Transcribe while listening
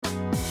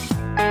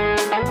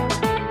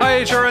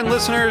HRN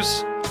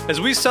listeners.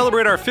 As we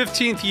celebrate our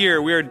 15th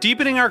year, we are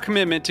deepening our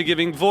commitment to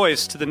giving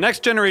voice to the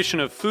next generation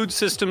of food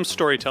systems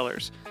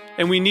storytellers,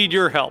 and we need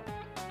your help.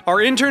 Our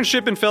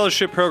internship and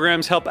fellowship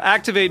programs help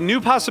activate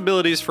new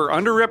possibilities for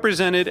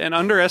underrepresented and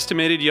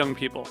underestimated young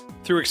people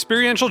through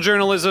experiential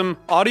journalism,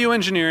 audio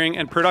engineering,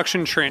 and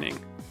production training.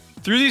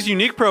 Through these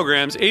unique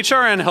programs,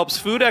 HRN helps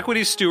food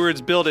equity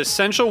stewards build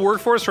essential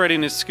workforce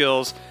readiness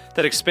skills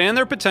that expand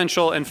their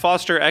potential and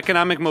foster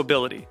economic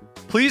mobility.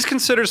 Please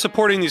consider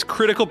supporting these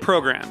critical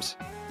programs.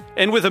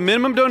 And with a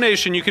minimum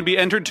donation, you can be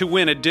entered to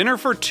win a dinner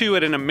for two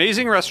at an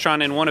amazing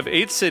restaurant in one of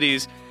 8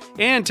 cities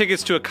and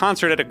tickets to a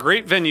concert at a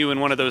great venue in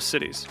one of those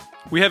cities.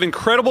 We have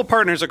incredible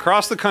partners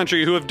across the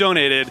country who have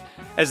donated,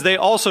 as they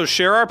also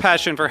share our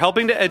passion for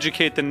helping to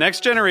educate the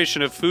next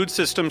generation of food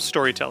systems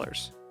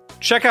storytellers.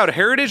 Check out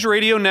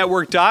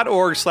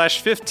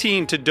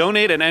heritageradionetwork.org/15 to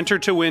donate and enter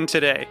to win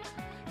today.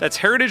 That's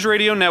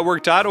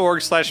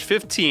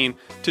heritageradionetwork.org/15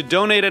 to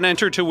donate and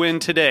enter to win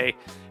today.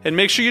 And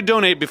make sure you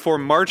donate before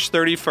March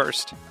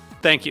 31st.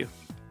 Thank you.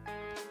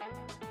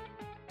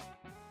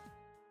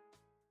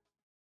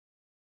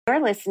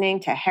 You're listening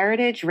to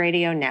Heritage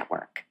Radio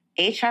Network.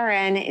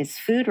 HRN is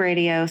food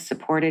radio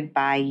supported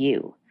by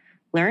you.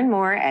 Learn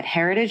more at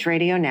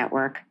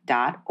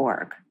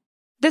heritageradionetwork.org.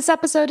 This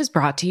episode is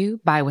brought to you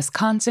by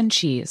Wisconsin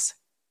Cheese.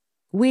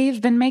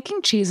 We've been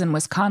making cheese in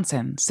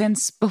Wisconsin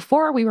since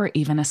before we were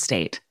even a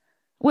state,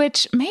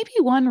 which may be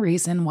one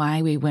reason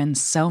why we win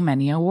so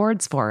many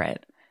awards for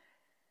it.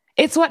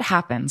 It's what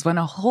happens when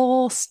a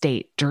whole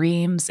state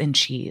dreams in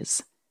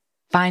cheese.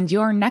 Find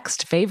your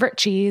next favorite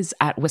cheese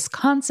at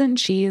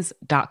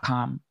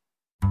wisconsincheese.com.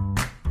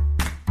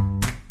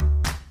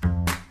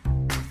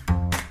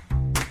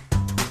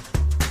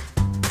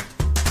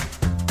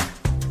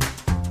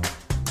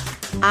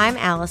 I'm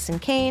Allison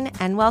Kane,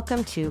 and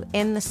welcome to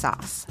In the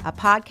Sauce, a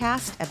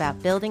podcast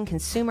about building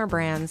consumer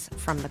brands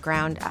from the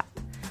ground up.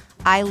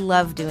 I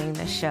love doing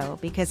this show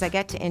because I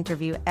get to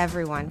interview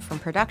everyone from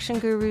production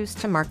gurus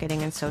to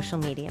marketing and social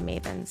media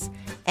mavens,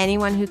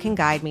 anyone who can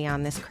guide me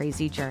on this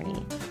crazy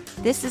journey.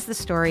 This is the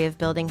story of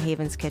building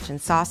Haven's Kitchen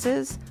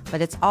sauces,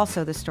 but it's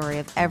also the story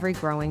of every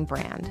growing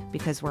brand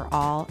because we're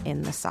all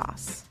in the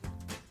sauce.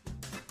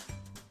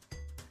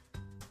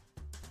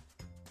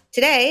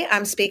 Today,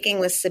 I'm speaking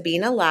with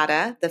Sabina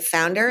Latta, the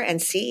founder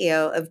and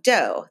CEO of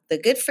Dough, the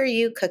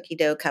good-for-you cookie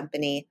dough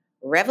company,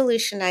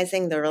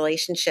 revolutionizing the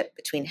relationship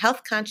between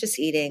health-conscious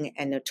eating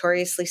and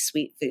notoriously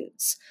sweet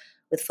foods,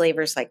 with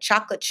flavors like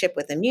chocolate chip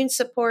with immune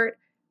support,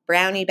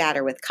 brownie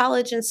batter with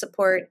collagen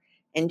support,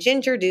 and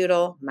ginger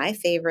doodle, my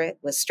favorite,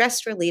 with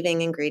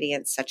stress-relieving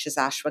ingredients such as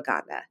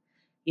ashwagandha.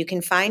 You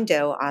can find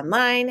Dough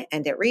online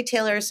and at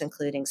retailers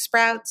including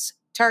Sprouts,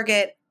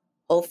 Target,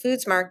 Whole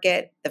Foods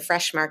Market, The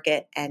Fresh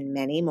Market, and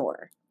many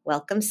more.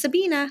 Welcome,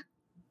 Sabina.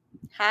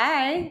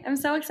 Hi, I'm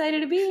so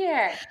excited to be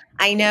here.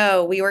 I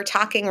know. We were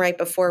talking right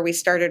before we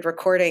started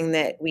recording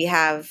that we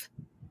have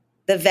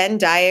the Venn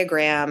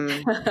diagram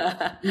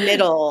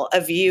middle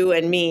of you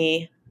and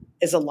me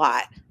is a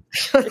lot.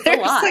 It's a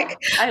lot. Like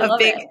I love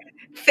big,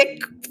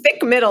 it.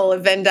 thick middle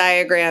of Venn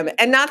diagram,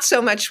 and not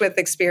so much with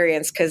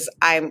experience because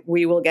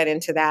we will get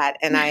into that.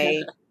 And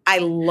I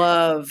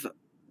love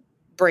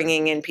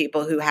bringing in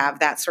people who have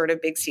that sort of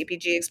big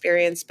CPG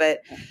experience, but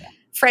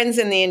friends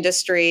in the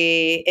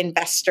industry,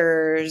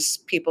 investors,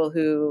 people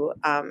who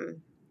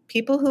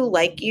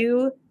like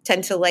you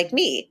tend to like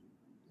me,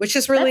 which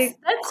is really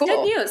that's cool.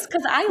 good news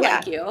because I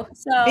like you.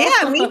 So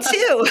yeah, me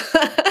too.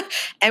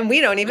 And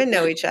we don't even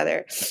know each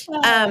other.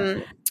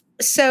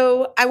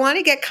 So I want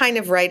to get kind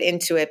of right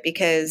into it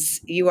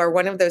because you are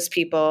one of those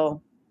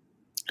people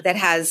that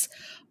has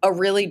a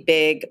really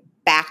big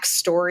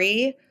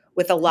backstory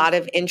with a lot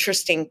of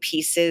interesting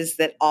pieces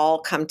that all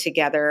come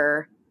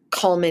together,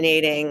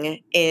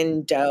 culminating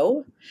in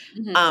Dough.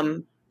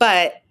 Mm-hmm.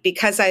 But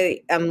because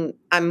I'm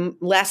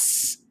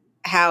less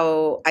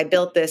how I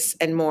built this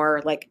and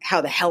more like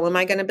how the hell am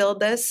I going to build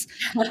this?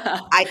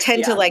 I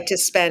tend to like to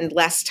spend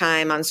less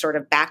time on sort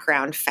of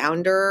background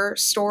founder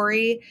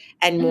story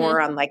and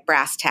more on like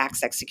brass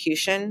tacks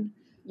execution.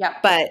 Yeah.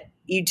 But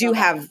you do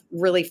have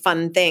really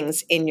fun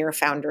things in your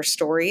founder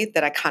story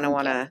that I kind of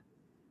want to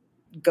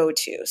go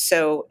to.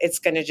 So it's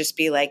going to just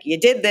be like, you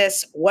did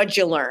this, what'd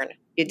you learn?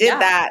 You did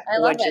that,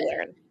 what'd you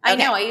learn? I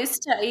know. I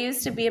used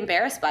to be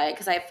embarrassed by it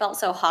because I felt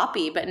so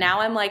hoppy, but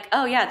now I'm like,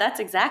 oh yeah, that's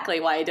exactly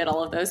why I did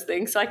all of those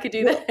things. So I could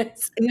do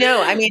this.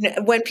 No, I mean,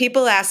 when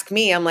people ask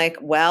me, I'm like,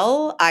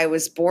 well, I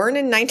was born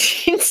in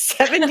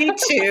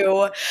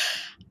 1972.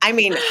 I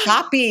mean,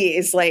 hoppy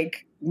is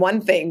like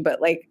one thing,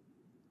 but like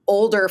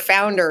older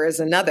founder is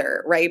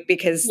another, right?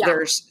 Because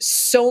there's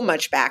so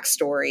much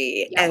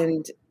backstory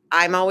and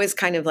I'm always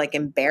kind of like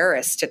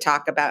embarrassed to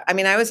talk about. I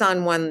mean, I was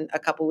on one a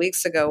couple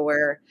weeks ago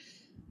where,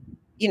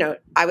 you know,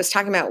 I was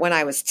talking about when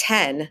I was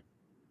 10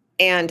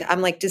 and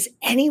I'm like, does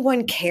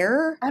anyone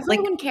care?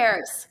 Everyone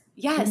cares.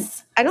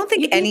 Yes. I don't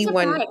think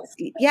anyone.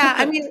 Yeah.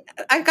 I mean,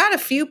 I've got a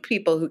few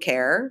people who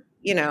care,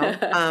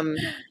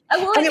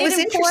 Well, and it was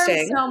informs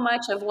interesting. so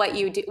much of what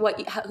you do,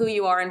 who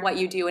you are and what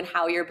you do and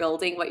how you're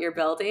building what you're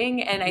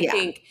building. And I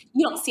think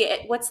you don't see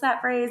it. What's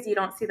that phrase? You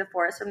don't see the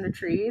forest from the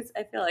trees.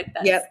 I feel like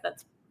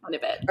that's one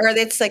of it. Or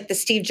it's like the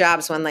Steve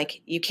Jobs one,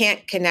 like you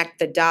can't connect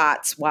the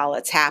dots while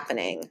it's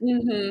happening,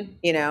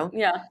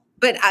 Yeah.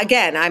 But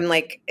again, I'm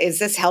like, is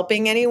this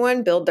helping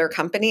anyone build their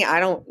company?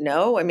 I don't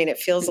know. I mean, it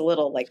feels a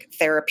little like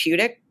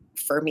therapeutic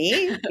for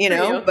me,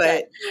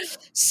 but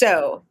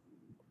so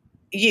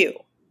your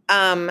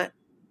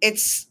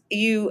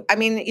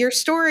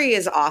story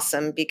is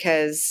awesome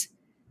because,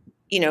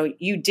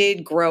 you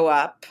did grow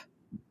up,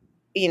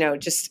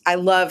 I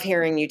love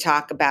hearing you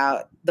talk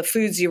about the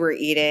foods you were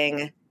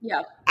eating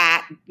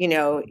at,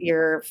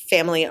 your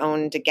family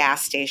owned a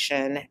gas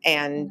station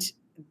and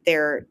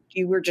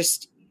you were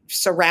just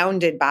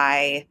surrounded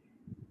by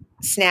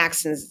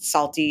snacks and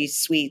salty,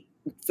 sweet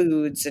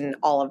foods and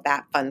all of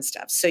that fun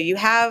stuff. So you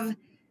have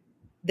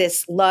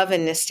this love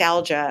and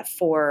nostalgia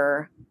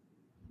for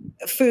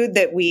food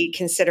that we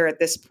consider at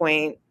this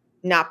point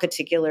not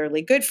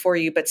particularly good for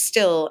you, but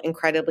still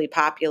incredibly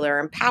popular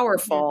and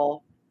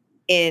powerful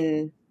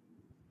in,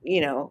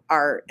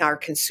 our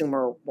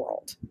consumer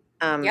world.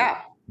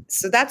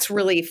 So that's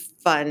really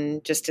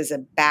fun just as a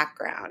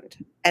background.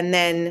 And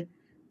then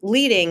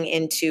leading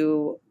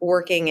into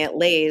working at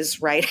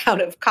Lay's right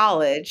out of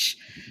college,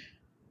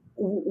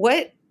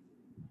 what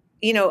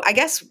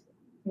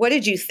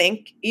did you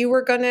think you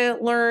were going to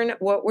learn?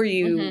 What were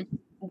you,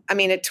 I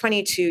mean, at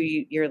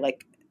 22, you're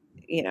like,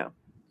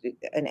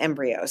 an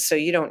embryo, so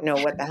you don't know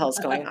what the hell's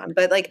going on.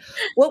 But like,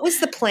 what was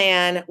the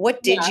plan?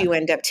 What did you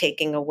end up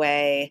taking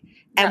away?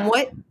 And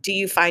what do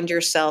you find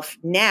yourself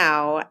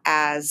now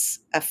as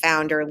a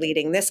founder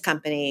leading this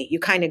company, you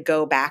kind of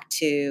go back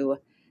to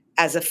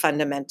as a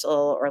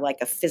fundamental or like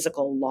a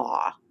physical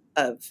law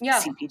of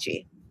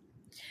CPG?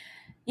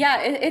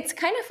 Yeah, it's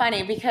kind of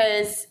funny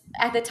because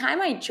at the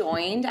time I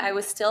joined, I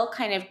was still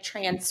kind of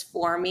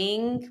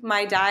transforming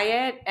my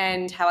diet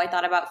and how I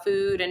thought about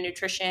food and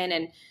nutrition,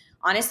 and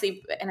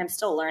honestly, and I'm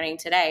still learning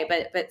today,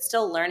 but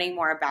still learning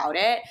more about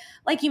it.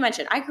 Like you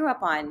mentioned, I grew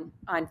up on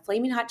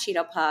Flaming Hot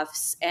Cheeto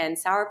Puffs and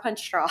Sour Punch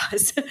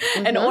straws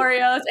and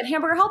Oreos and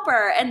Hamburger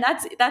Helper, and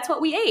that's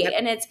what we ate.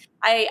 And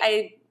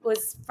I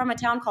was from a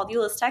town called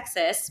Euless,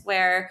 Texas,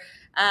 where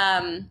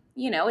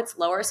it's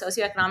lower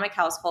socioeconomic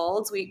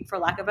households. We, for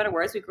lack of better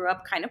words, we grew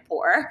up kind of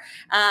poor.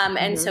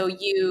 And so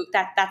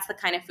that's the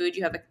kind of food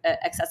you have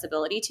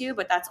accessibility to,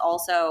 but that's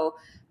also,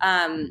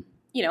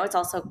 it's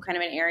also kind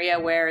of an area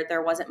where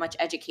there wasn't much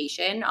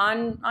education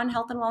on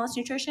health and wellness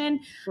nutrition.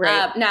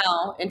 Right.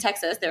 Now in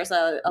Texas, there's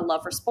a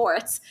love for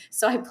sports.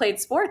 So I played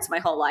sports my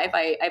whole life.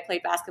 I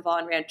played basketball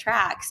and ran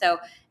track. So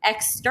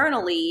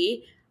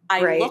externally,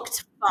 I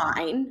looked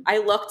fine. I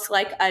looked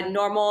like a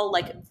normal,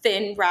 like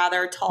thin,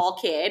 rather tall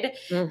kid.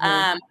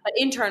 But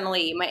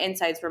internally, my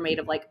insides were made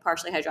of like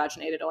partially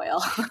hydrogenated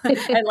oil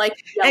and like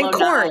yellow and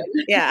corn. nine.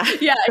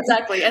 Yeah,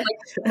 exactly, and like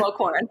low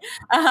corn.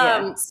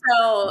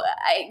 So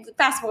I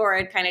fast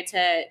forward kind of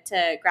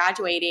to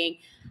graduating.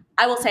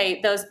 I will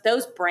say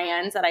those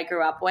brands that I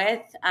grew up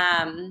with,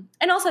 and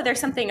also there's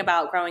something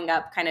about growing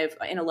up kind of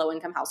in a low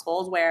income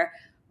household where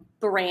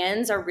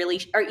brands are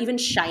even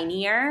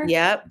shinier.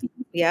 Yep.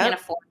 Can't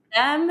afford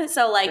them.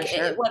 So like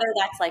whether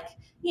that's like,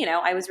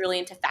 I was really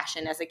into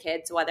fashion as a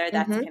kid. So whether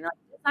that's kind of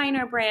like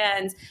designer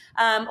brands,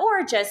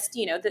 or just,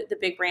 the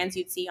big brands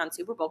you'd see on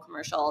Super Bowl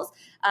commercials.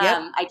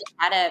 I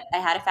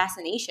had a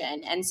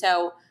fascination. And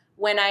so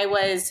when I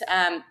was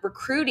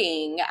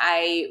recruiting,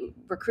 I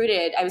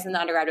was in the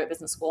undergraduate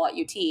business school at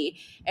UT,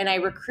 and I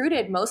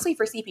recruited mostly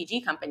for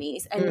CPG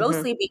companies, and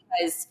mostly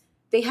because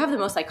they have the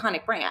most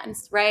iconic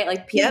brands, right?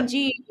 Like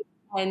P&G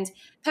and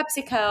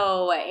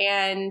PepsiCo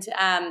and,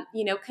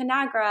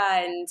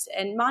 Conagra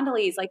and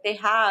Mondelez, like they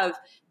have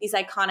these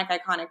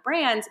iconic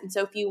brands. And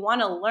so if you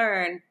want to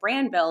learn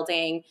brand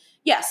building,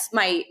 yes,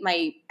 I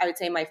would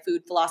say my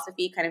food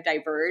philosophy kind of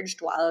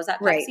diverged while I was at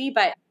Pepsi,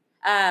 but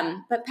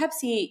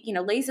Pepsi,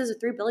 Lay's is a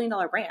 $3 billion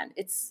brand.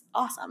 It's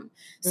awesome.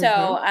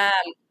 So,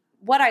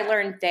 what I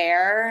learned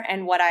there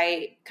and what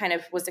I kind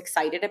of was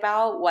excited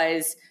about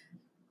was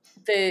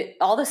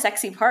all the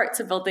sexy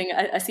parts of building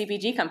a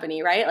CPG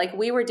company, right? Like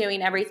we were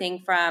doing everything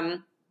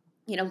from,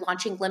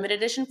 launching limited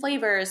edition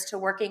flavors to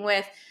working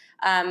with,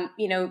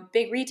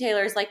 big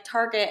retailers like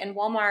Target and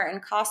Walmart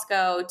and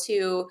Costco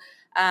to,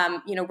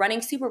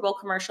 running Super Bowl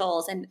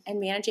commercials and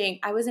managing.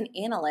 I was an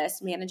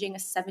analyst managing a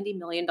 $70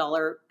 million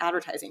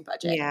advertising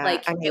budget.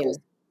 It was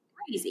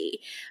crazy.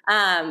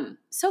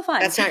 So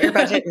fun. That's not your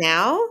budget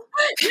now?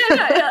 A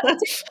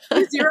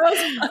few zeros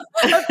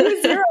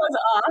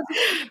off.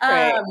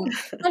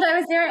 And I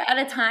was there at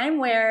a time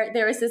where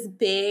there was this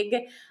big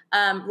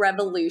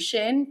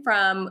revolution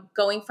from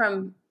going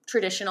from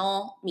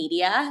traditional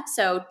media,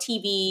 so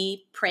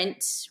TV,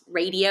 print,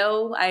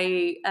 radio.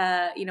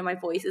 My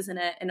voice is in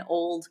an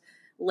old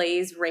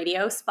Lay's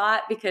radio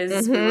spot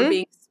because we were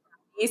being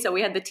So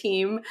we had the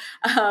team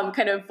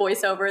kind of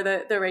voice over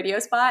the radio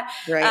spot.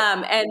 Right.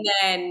 And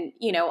then,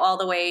 all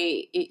the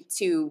way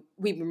to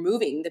we were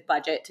moving the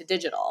budget to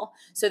digital.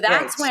 So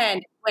that's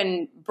when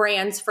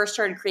brands first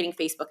started creating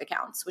Facebook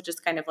accounts, which is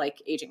kind of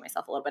like aging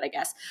myself a little bit, I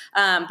guess.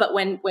 But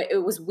when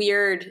it was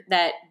weird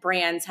that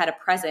brands had a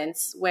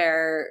presence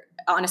where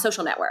on a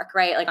social network,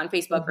 right? Like on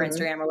Facebook or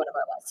Instagram or whatever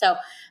it was. So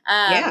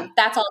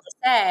that's all to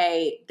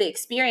say the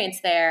experience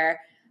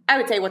there. I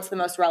would say what's the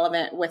most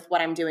relevant with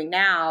what I'm doing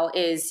now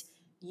is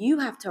you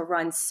have to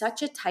run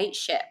such a tight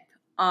ship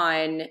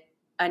on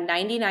a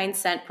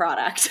 99-cent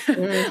product.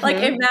 Like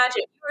imagine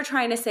you were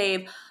trying to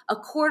save a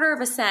quarter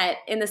of a cent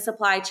in the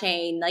supply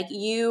chain. Like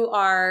you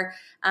are,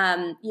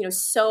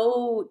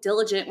 so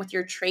diligent with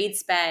your trade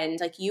spend.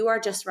 Like you are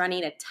just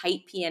running a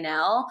tight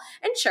P&L.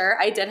 And sure,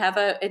 I did have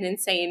an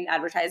insane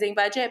advertising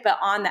budget, but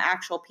on the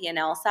actual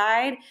P&L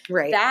side,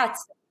 that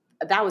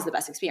was the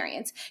best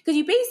experience. Because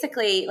you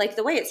basically, like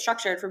the way it's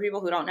structured for people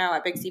who don't know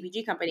at big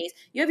CPG companies,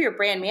 you have your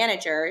brand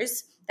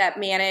managers that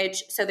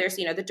manage. So there's,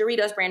 the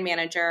Doritos brand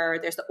manager,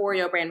 there's the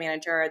Oreo brand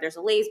manager, there's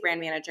a Lay's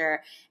brand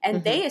manager,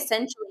 and they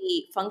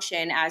essentially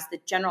function as the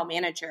general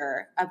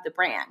manager of the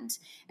brand.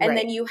 And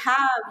then you have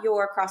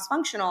your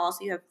cross-functional,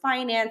 so you have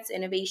finance,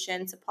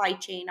 innovation, supply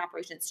chain,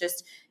 operations,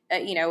 just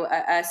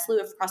a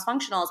slew of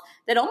cross-functionals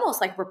that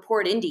almost like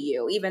report into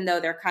you, even though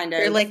they're kind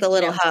of— They're like the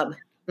little hub.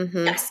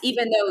 Yes,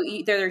 even though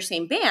they're their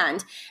same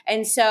band.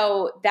 And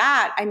so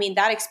that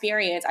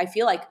experience, I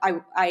feel like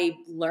I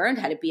learned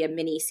how to be a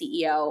mini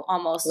CEO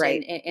almost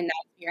in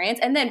that experience.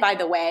 And then, by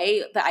the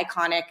way, the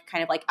iconic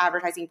kind of like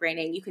advertising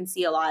branding, you can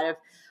see a lot of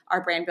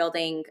our brand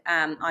building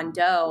on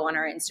Dough, on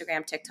our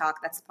Instagram,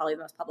 TikTok. That's probably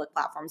the most public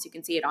platforms you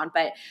can see it on.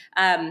 But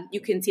you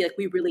can see like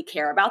we really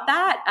care about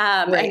that.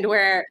 And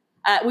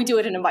we do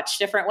it in a much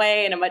different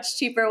way, in a much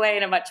cheaper way,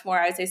 in a much more,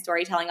 I would say,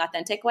 storytelling,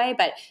 authentic way.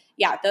 But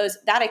yeah,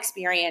 that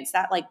experience,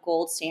 that like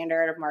gold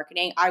standard of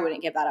marketing, I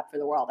wouldn't give that up for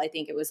the world. I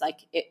think it was like,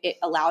 it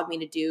allowed me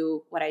to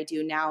do what I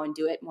do now and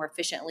do it more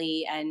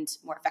efficiently and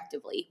more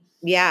effectively.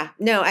 Yeah.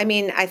 No, I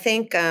mean, I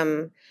think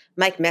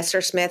Mike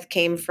Messersmith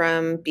came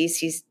from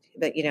BC's,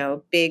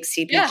 big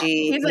CPG. Yeah,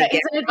 he's an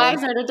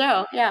advisor to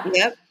Dough. Yeah.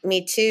 Yep.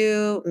 Me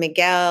too.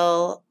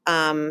 Miguel.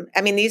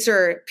 These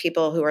are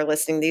people who are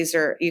listening.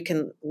 You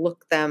can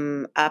look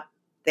them up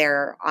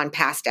there on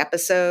past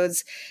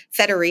episodes.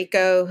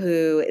 Federico,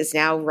 who is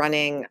now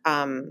running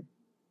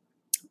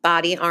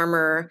Body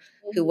Armor,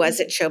 who was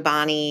at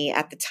Chobani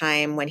at the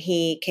time when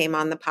he came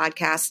on the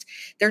podcast.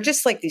 They're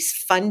just like these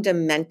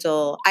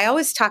fundamental, I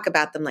always talk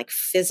about them like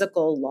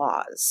physical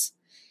laws.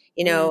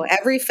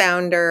 Every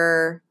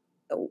founder,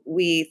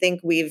 we think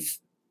we've,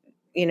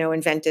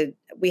 invented,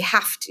 we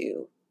have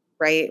to,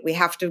 right? We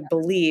have to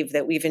believe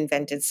that we've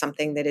invented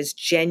something that is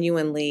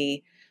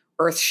genuinely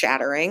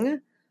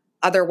earth-shattering.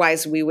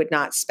 Otherwise, we would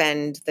not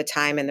spend the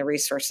time and the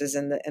resources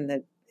and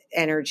the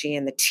energy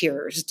and the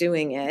tears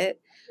doing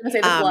it. I was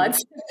gonna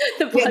say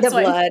the blood. The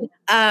blood.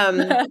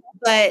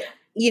 But,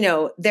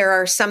 there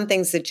are some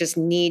things that just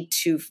need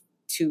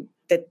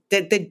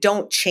that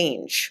don't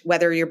change,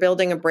 whether you're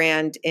building a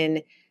brand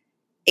in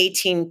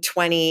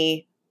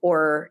 1820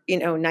 or,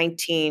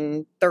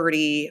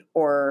 1930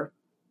 or,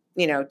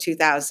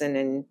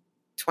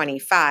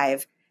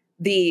 2025,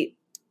 the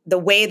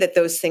way that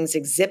those things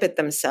exhibit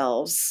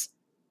themselves,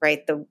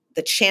 right?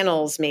 The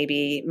channels might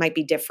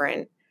be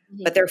different,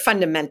 but they're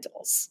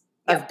fundamentals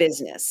of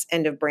business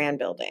and of brand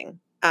building.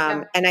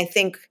 And I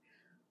think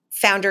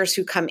founders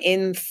who come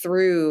in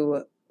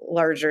through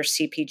larger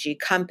CPG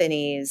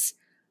companies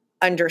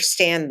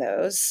understand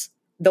those.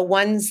 The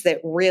ones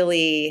that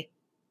really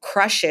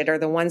crush it are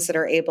the ones that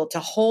are able to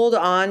hold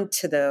on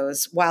to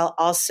those while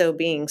also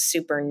being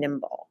super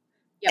nimble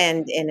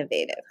and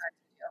innovative.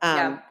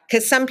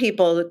 Because some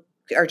people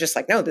are just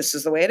like, no, this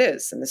is the way it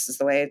is, and this is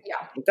the way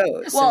it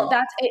goes. Well,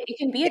 it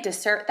can be a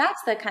dissert. That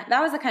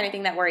was the kind of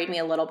thing that worried me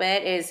a little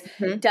bit. Is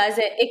it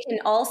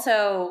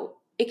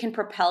can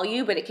propel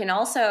you, but it can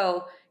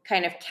also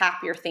kind of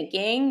cap your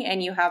thinking,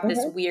 and you have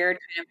this weird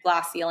kind of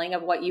glass ceiling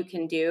of what you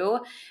can do.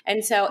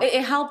 And so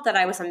it helped that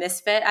I was a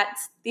misfit at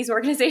these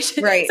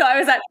organizations. Right. So I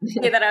was at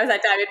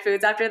Diamond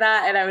Foods after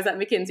that, and I was at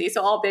McKinsey.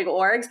 So all big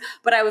orgs,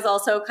 but I was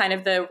also kind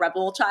of the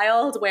rebel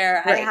child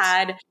where I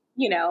had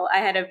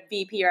a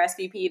VP or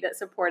SVP that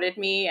supported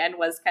me and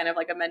was kind of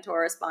like a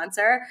mentor or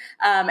sponsor,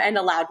 and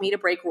allowed me to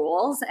break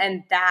rules.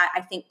 And that,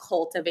 I think,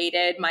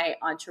 cultivated my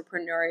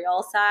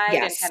entrepreneurial side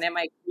and kind of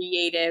my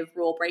creative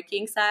rule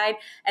breaking side,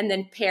 and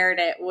then paired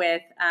it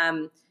with,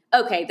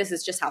 okay, this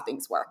is just how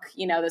things work.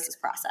 This is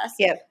process.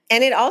 Yeah.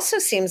 And it also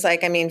seems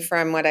like,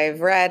 from what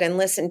I've read and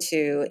listened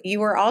to, you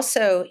were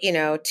also,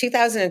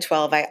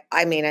 2012,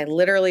 I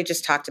literally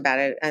just talked about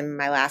it in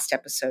my last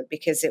episode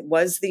because it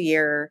was the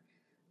year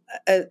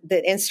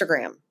that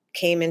Instagram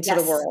came into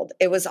the world.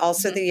 It was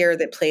also the year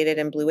that Plated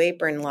and Blue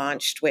Apron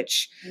launched,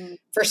 which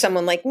for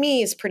someone like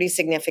me is pretty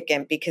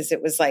significant because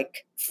it was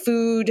like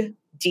food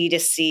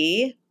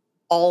D2C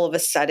all of a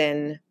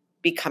sudden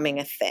becoming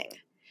a thing.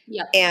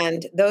 Yep.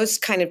 And those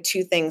kind of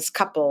two things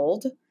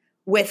coupled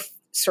with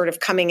sort of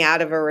coming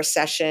out of a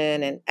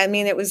recession. And I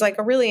mean, it was like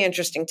a really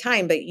interesting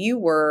time, but you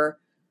were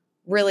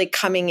really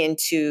coming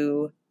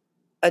into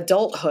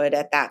adulthood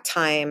at that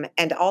time.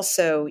 And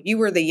also you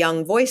were the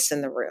young voice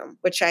in the room,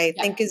 which I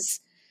think is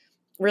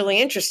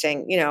really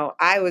interesting. You know,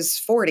 I was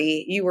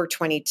 40, you were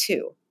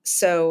 22.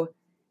 So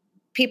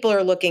people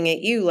are looking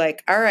at you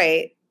like, all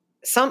right,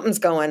 something's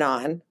going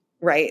on,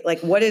 right? Like,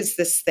 what is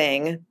this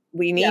thing?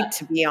 We need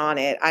to be on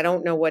it. I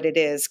don't know what it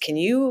is. Can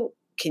you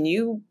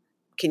do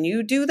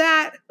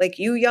that? Like,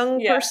 you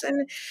young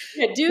person?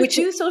 Yeah,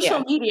 do social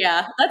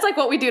media. That's like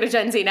what we do to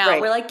Gen Z now.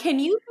 Right. We're like, can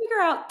you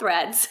figure out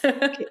Threads?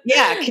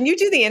 Can you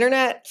do the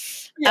internet?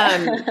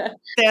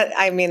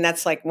 I mean,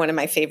 that's like one of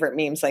my favorite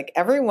memes. Like,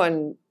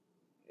 everyone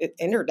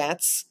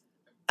internets.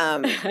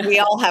 We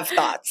all have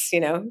thoughts, you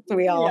know,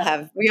 we all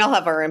have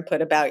our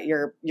input about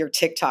your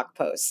TikTok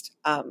post.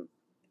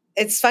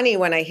 It's funny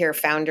when I hear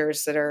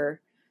founders that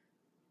are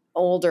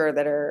older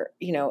that are,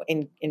 you know,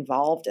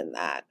 involved in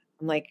that.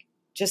 I'm like,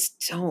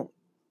 just let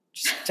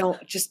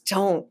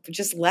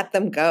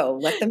them go.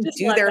 Let them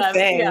do their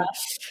thing. Yeah.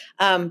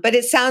 But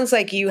it sounds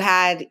like you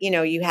had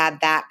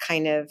that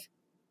kind of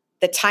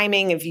the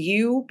timing of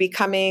you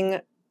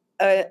becoming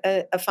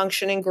a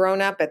functioning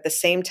grown-up at the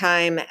same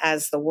time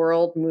as the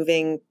world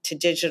moving to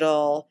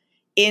digital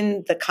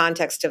in the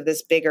context of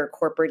this bigger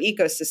corporate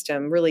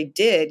ecosystem really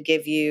did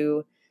give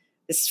you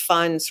this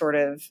fun sort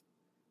of,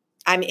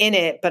 I'm in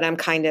it, but I'm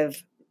kind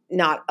of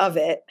not of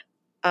it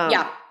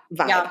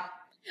vibe.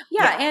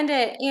 Yeah. And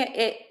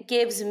it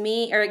gives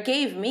me, or it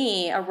gave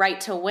me, a right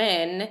to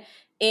win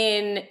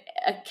in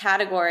a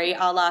category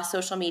a la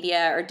social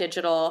media or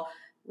digital,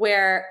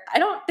 where I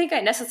don't think I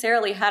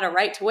necessarily had a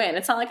right to win.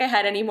 It's not like I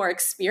had any more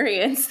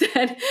experience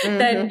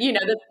than you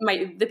know,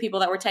 the people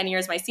that were 10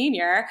 years my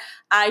senior.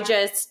 I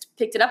just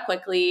picked it up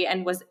quickly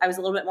and I was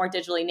a little bit more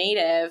digitally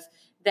native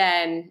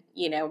than,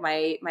 you know,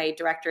 my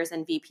directors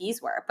and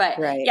VPs were. But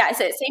it's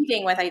the same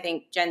thing with, I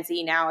think, Gen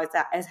Z now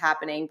is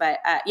happening. But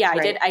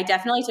I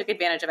definitely took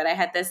advantage of it. I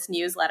had this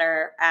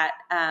newsletter at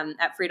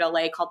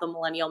Frito-Lay called the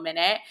Millennial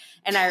Minute.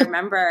 And I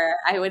remember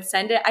I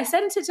sent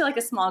it to like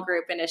a small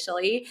group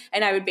initially.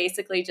 And I would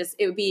basically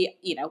it would be,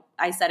 you know,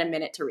 I said a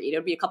minute to read. It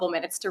would be a couple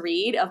minutes to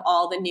read of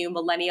all the new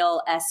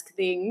millennial-esque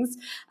things,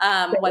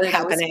 whether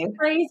that was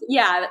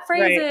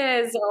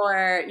phrases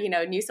or, you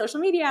know, new social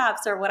media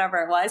apps or whatever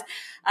it was.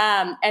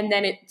 And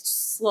then it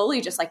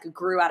slowly just like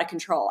grew out of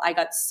control. I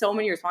got so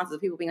many responses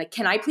of people being like,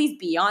 can I please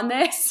be on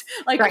this?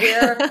 Like,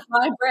 where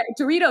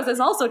Doritos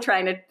is also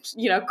trying to,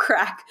 you know,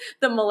 crack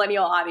the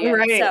millennial audience.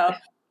 Right. So,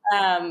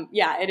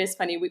 it is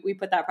funny. We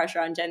put that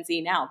pressure on Gen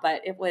Z now, but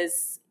it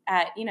was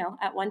at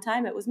one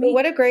time it was me. But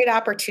what a great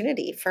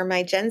opportunity for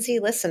my Gen Z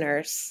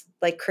listeners.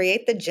 Like,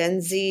 create the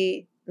Gen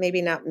Z,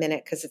 maybe not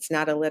minute because it's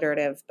not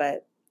alliterative,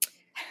 but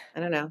I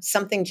don't know,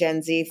 something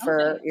Gen Z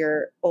for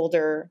your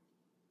older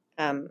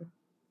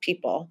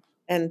people,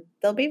 and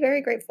they'll be very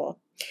grateful.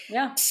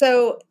 Yeah.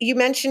 So you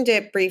mentioned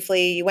it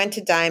briefly. You went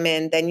to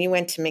Diamond, then you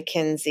went to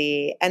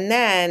McKinsey, and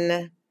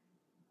then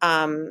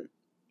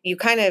you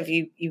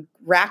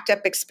racked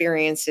up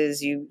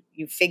experiences. You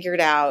figured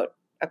out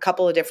a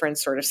couple of different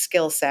sort of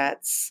skill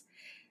sets,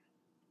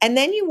 and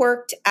then you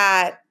worked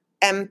at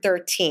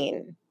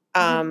M13,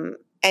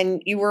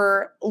 and you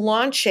were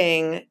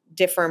launching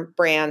different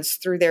brands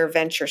through their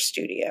venture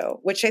studio,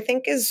 which I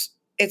think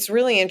it's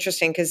really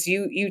interesting because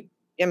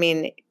I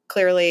mean,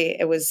 clearly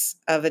it was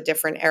of a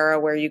different era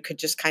where you could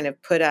just kind of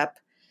put up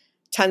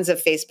tons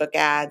of Facebook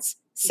ads,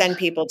 send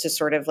people to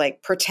sort of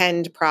like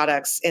pretend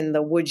products in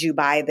the would you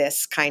buy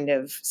this kind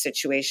of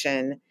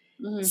situation,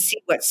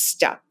 see what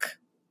stuck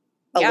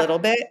a little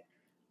bit.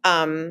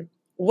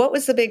 What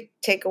was the big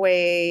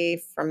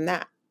takeaway from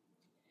that?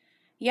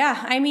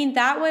 Yeah, I mean,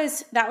 that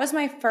was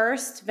my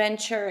first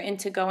venture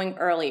into going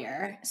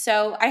earlier.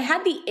 So I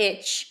had the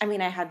itch. I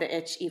mean, I had the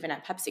itch even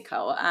at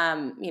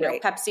PepsiCo. You know,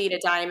 Pepsi to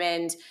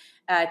Diamond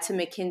to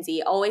McKinsey,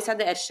 always had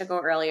the itch to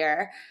go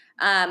earlier.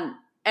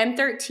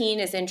 M13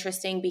 is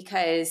interesting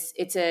because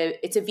it's a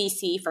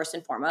VC first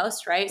and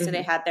foremost, right? So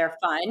they had their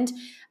fund.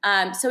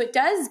 So it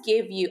does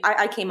give you.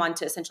 I came on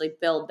to essentially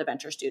build the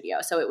venture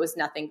studio, so it was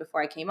nothing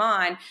before I came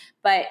on,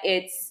 but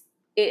it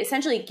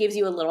essentially gives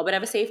you a little bit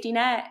of a safety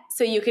net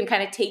so you can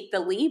kind of take the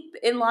leap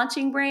in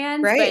launching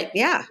brands. Right. But,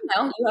 yeah. You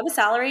know, you have a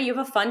salary, you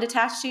have a fund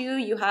attached to you.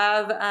 You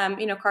have,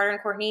 Carter and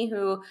Courtney,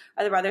 who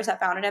are the brothers that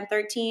founded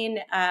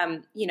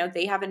M13.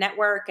 They have a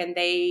network and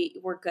they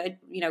were good,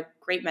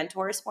 great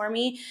mentors for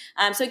me.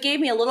 So it gave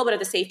me a little bit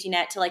of a safety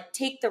net to like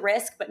take the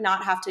risk, but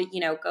not have to,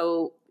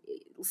 go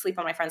sleep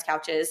on my friends'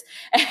 couches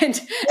and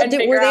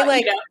figure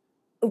out,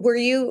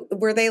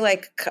 were they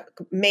like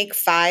make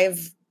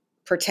 5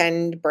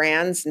 pretend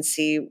brands and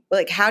see,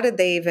 like, how did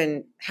they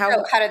even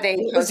how did they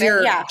what was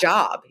your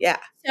job? Yeah.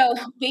 So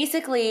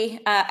basically,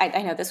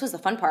 I know this was the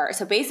fun part.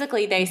 So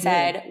basically they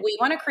said, we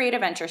want to create a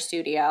venture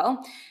studio,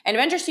 and a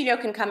venture studio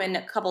can come in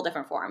a couple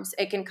different forms.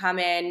 It can come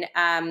in,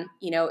 an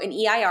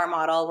EIR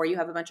model where you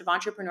have a bunch of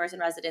entrepreneurs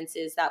and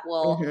residences that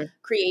will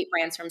create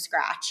brands from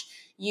scratch.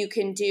 You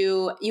can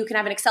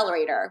have an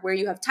accelerator where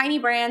you have tiny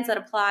brands that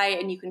apply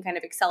and you can kind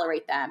of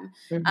accelerate them.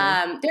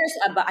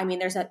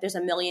 There's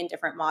a million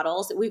different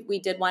models. We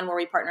did one where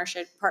we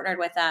partnered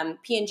with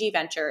P&G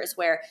Ventures,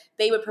 where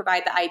they would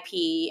provide the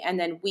IP and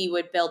then we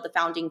would build the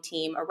founding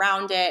team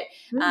around it.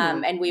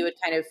 And we would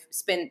kind of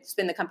spin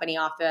the company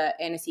off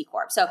in a C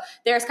Corp. So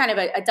there's kind of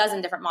a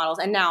dozen different models,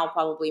 and now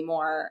probably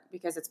more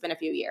because it's been a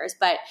few years.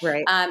 But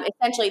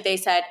essentially they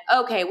said,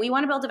 okay, we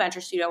want to build a venture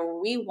studio where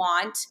we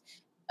want –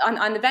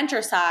 on the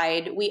venture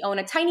side, we own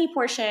a tiny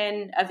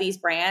portion of these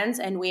brands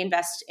and we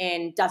invest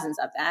in dozens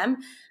of them.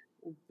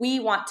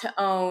 We want to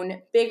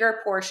own bigger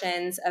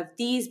portions of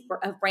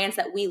brands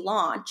that we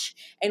launch.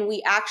 And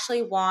we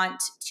actually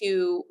want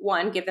to,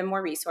 one, give them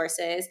more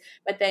resources,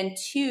 but then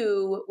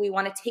two, we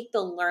want to take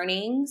the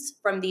learnings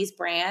from these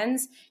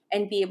brands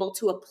and be able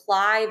to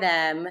apply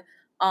them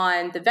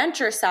on the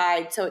venture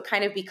side. So it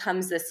kind of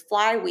becomes this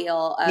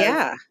flywheel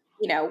of,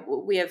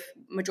 we have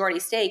majority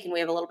stake and we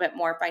have a little bit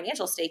more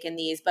financial stake in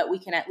these, but we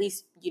can at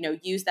least,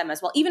 use them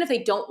as well. Even if they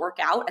don't work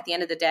out at the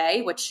end of the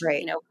day, which,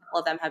 a couple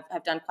of them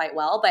have done quite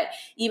well, but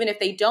even if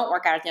they don't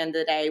work out at the end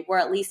of the day, we're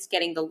at least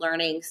getting the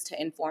learnings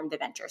to inform the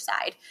venture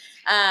side.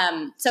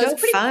 So it's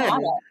pretty fun.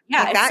 Cool.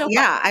 Yeah. Like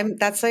that, fun.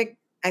 That's like,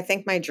 I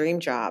think my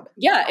dream job.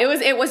 Yeah,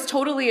 it was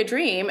totally a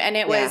dream. And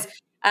it was,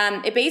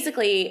 it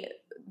basically,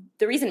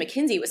 the reason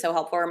McKinsey was so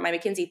helpful, or my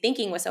McKinsey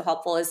thinking was so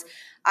helpful, is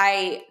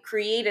I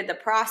created the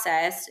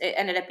process. It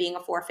ended up being a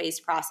 4-phase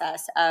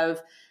process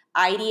of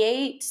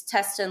ideate,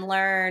 test and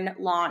learn,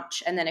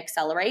 launch, and then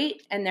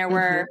accelerate. And there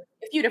were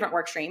a few different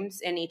work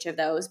streams in each of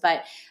those,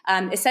 but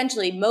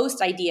essentially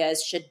most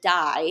ideas should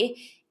die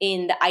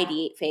in the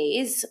ideate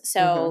phase.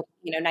 So,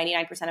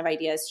 99% of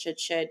ideas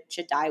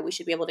should die. We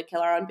should be able to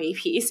kill our own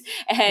babies,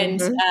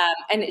 and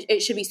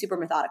it should be super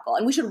methodical,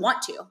 and we should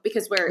want to,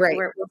 because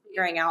we're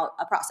figuring out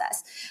a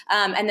process.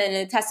 And then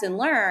in the test and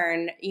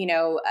learn,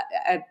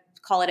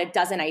 call it a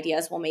dozen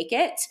ideas will make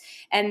it.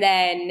 And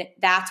then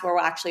that's where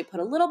we'll actually put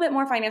a little bit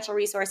more financial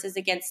resources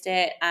against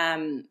it,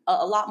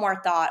 a lot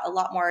more thought,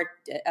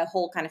 a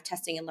whole kind of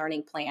testing and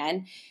learning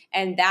plan.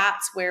 And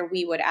that's where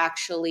we would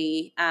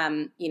actually,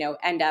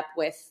 end up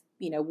with,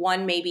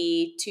 1,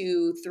 maybe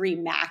 2, 3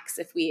 max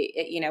if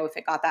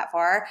it got that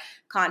far,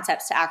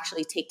 concepts to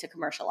actually take to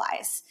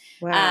commercialize.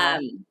 Wow.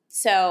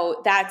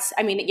 So that's,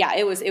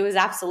 it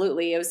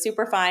was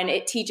super fun.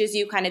 It teaches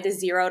you kind of the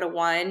 0 to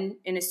 1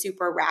 in a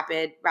super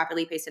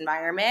rapidly paced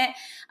environment.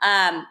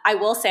 I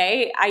will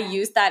say I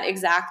used that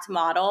exact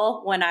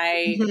model when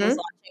I was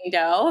launching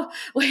Dough,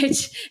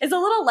 which is a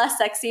little less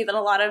sexy than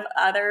a lot of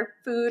other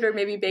food or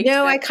maybe baked.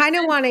 No, I kind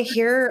of want to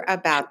hear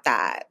about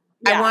that.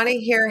 Yeah. I want to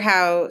hear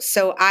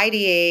so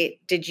ideate,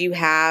 did you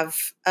have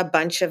a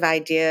bunch of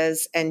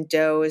ideas and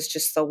Dough is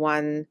just the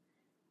one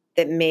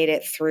that made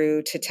it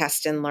through to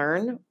test and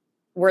learn?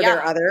 Were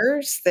there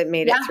others that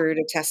made it through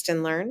to test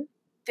and learn?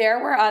 There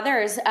were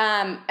others,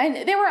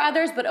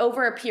 but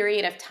over a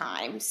period of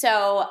time.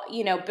 So,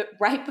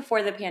 right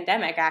before the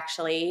pandemic,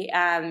 actually,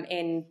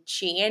 in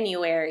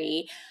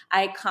January,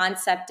 I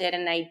concepted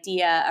an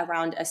idea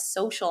around a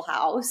social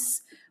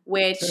house,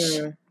 which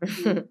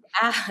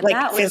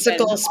like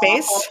physical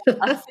space,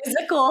 a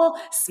physical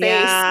space.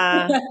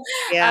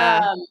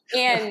 Yeah.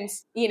 And,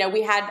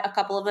 we had a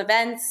couple of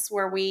events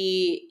where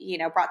we,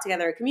 brought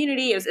together a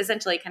community. It was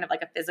essentially kind of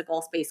like a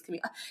physical space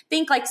community.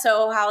 Think like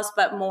Soho House,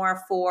 but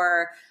more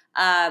for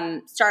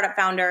startup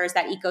founders,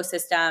 that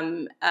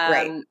ecosystem,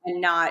 and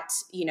not,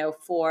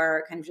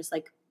 for kind of just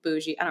like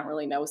bougie, I don't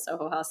really know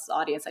Soho House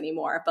audience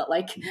anymore, but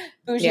like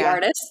bougie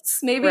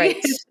artists maybe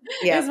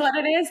is what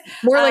it is.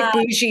 More like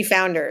bougie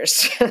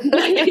founders.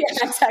 Yeah,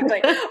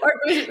 exactly.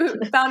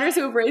 Or founders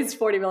who have raised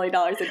 $40 million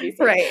in VC.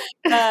 Right.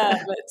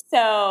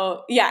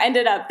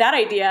 Ended up, that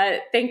idea,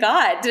 thank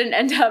God, didn't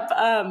end up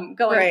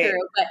going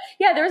through. But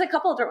there was a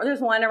couple, there's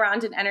one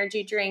around an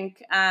energy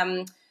drink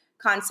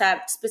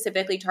concept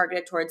specifically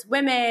targeted towards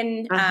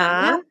women.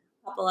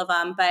 Couple of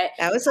them, but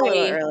that was a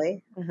little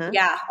early.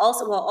 Yeah.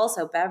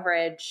 Also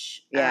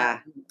beverage. Yeah.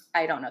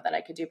 I don't know that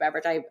I could do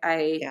beverage. I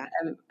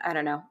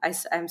don't know.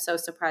 I'm so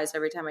surprised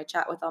every time I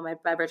chat with all my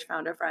beverage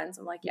founder friends.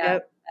 I'm like,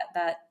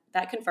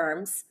 that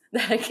confirms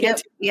that I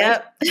can't do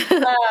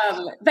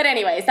it. But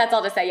anyways, that's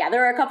all to say. Yeah,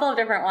 there were a couple of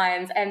different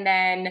ones. And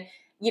then,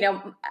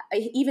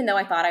 even though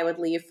I thought I would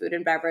leave food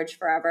and beverage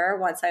forever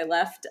once I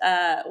left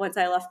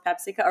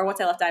PepsiCo, or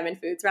once I left Diamond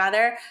Foods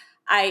rather,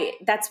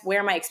 that's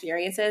where my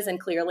experience is, and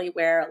clearly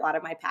where a lot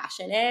of my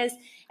passion is.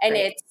 And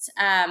it's,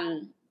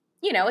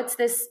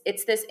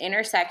 it's this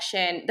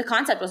intersection. The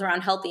concept was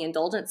around healthy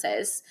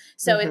indulgences.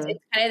 So it's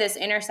kind of this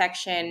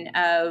intersection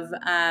of,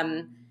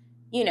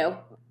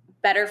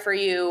 better for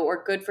you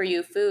or good for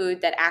you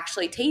food that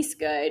actually tastes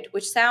good,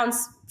 which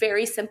sounds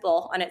very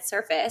simple on its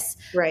surface.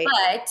 Right.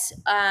 But,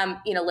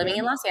 living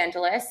in Los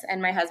Angeles and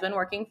my husband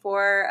working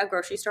for a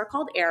grocery store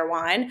called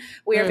Erewhon,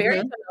 we are very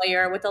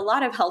familiar with a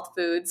lot of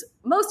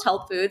most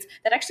health foods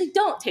that actually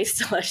don't taste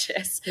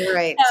delicious.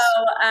 Right. So,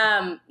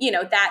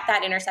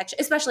 that intersection,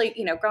 especially,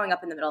 growing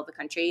up in the middle of the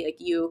country, like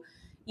you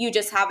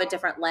just have a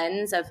different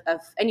lens of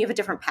and you have a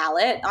different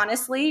palate,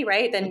 honestly,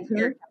 right, than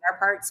your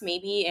counterparts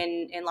maybe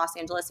in Los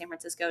Angeles, San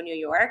Francisco, New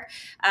York.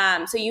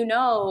 So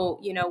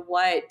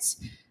what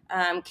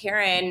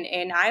Karen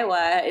in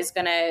Iowa is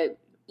going to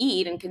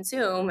eat and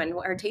consume and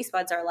what her taste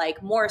buds are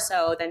like more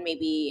so than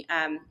maybe,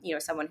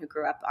 someone who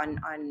grew up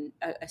on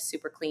a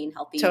super clean,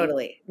 healthy.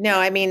 Totally. No,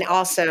 I mean,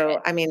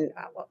 also,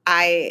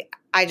 I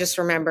just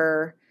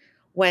remember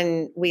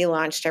when we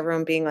launched,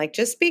 everyone being like,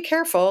 just be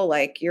careful.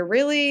 Like, you're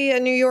really a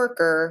New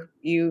Yorker.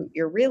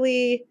 You're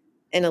really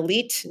an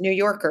elite New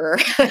Yorker.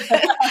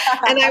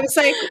 And I was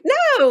like,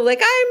 no,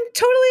 like, I'm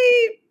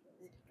totally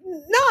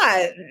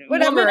not,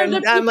 whatever.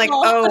 And I'm like,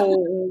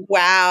 oh,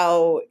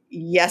 wow.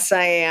 Yes,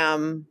 I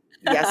am.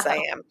 Yes, I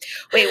am.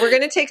 Wait, we're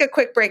going to take a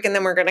quick break and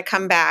then we're going to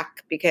come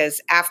back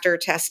because after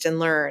Test and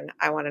Learn,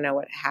 I want to know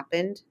what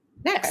happened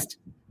next.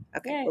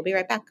 Okay, we'll be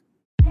right back.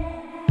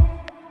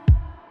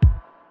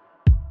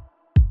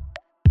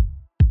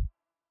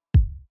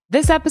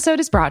 This episode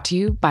is brought to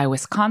you by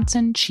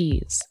Wisconsin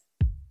Cheese.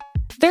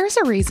 There's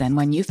a reason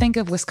when you think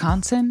of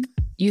Wisconsin,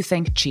 you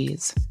think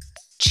cheese.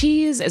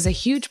 Cheese is a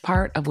huge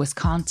part of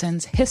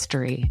Wisconsin's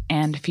history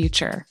and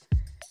future.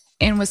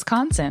 In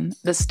Wisconsin,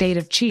 the state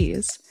of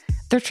cheese,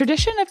 the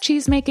tradition of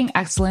cheese-making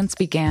excellence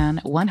began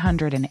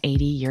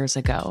 180 years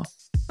ago,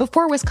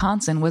 before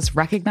Wisconsin was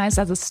recognized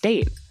as a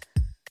state.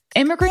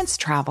 Immigrants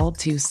traveled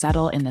to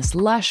settle in this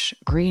lush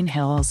green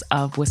hills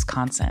of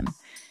Wisconsin,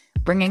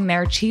 bringing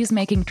their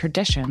cheese-making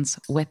traditions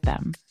with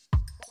them.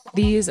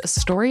 These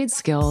storied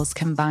skills,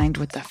 combined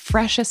with the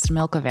freshest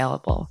milk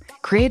available,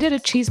 created a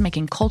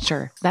cheese-making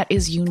culture that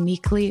is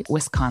uniquely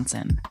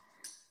Wisconsin.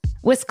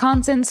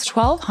 Wisconsin's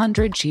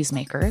 1,200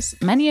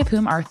 cheesemakers, many of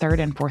whom are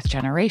third and fourth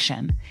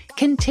generation,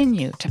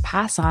 continue to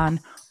pass on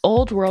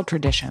old-world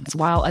traditions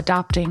while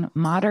adopting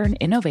modern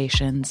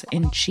innovations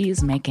in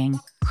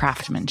cheese-making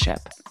craftsmanship.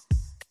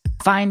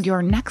 Find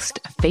your next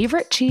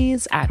favorite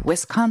cheese at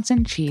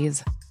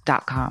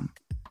wisconsincheese.com.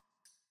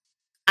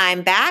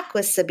 I'm back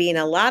with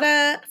Sabina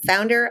Latta,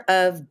 founder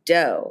of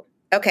Dough.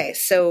 Okay,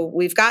 so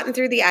we've gotten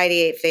through the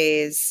ideate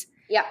phase.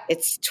 Yeah.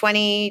 It's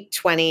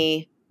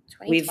 2020.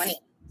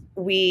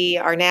 We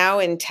are now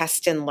in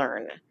test and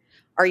learn.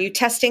 Are you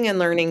testing and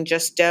learning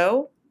just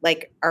Dough?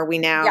 Like, are we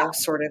now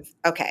sort of,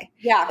 okay.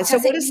 Yeah. And so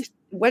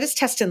what does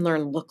test and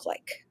learn look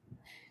like?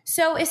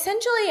 So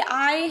essentially,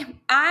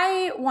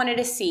 I wanted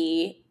to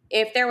see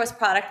if there was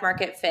product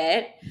market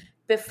fit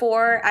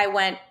before I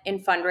went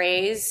and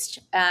fundraised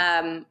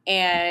and,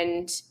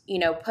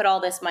 put all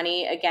this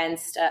money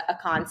against a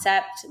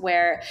concept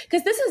where,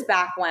 because this is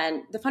back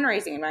when the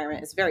fundraising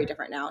environment is very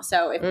different now.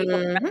 So if people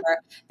remember,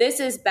 this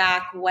is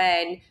back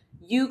when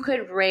you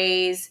could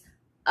raise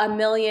 $1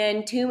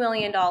 million, $2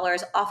 million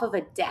off of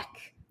a deck.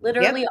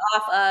 Literally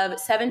off of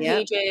 7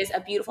 pages,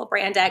 a beautiful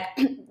brand deck.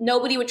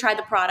 Nobody would try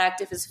the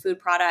product if it's a food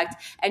product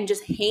and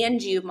just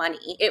hand you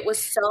money. It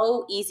was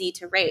so easy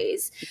to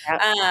raise.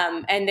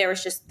 And there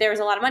was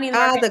a lot of money in the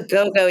market. The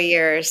go-go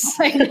years.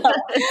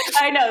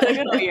 I know,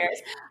 the go-go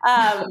years.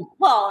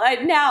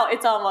 Now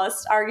it's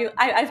almost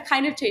I've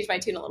kind of changed my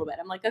tune a little bit.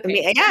 I'm like,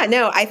 okay.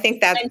 I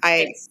think that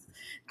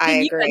I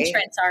agree.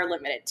 Entrants are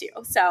limited too.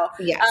 So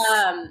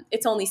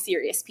it's only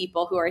serious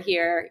people who are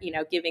here,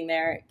 giving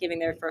their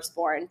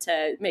firstborn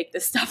to make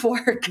this stuff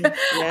work.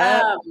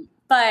 Yeah.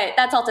 But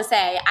that's all to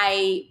say,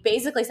 I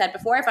basically said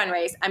before I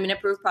fundraised, I'm going to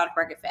prove product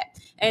market fit.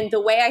 And the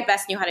way I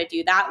best knew how to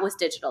do that was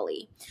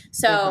digitally.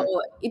 So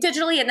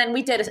digitally, and then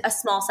we did a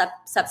small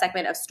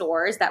subsegment of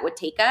stores that would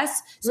take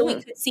us. So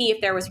we could see if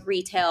there was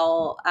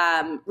retail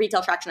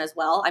traction as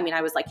well. I mean,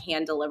 I was like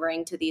hand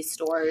delivering to these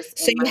stores.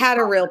 So you had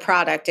a real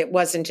product. It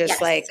wasn't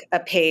just like a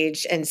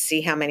page and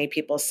see how many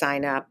people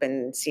sign up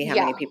and see how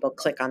many people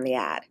click on the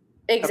ad.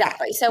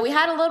 Exactly. Okay. So we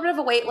had a little bit of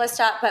a wait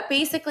list up, but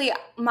basically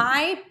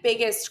my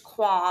biggest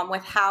qualm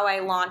with how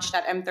I launched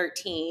at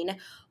M13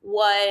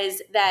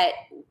 was that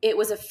it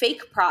was a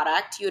fake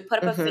product. You would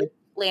put up a fake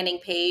landing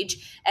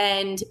page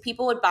and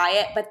people would buy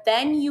it, but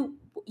then you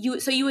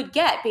would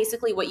get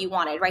basically what you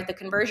wanted, right? The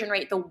conversion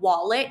rate, the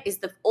wallet is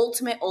the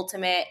ultimate,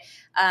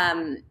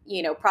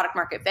 product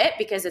market fit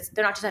because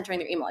they're not just entering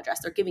their email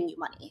address, they're giving you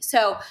money.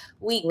 So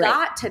we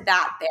got to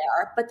that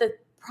there, but the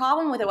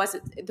problem with it was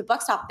the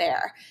buck stopped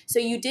there. So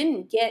you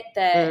didn't get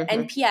the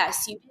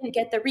NPS, you didn't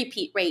get the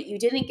repeat rate, you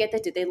didn't get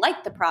did they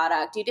like the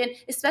product? You didn't,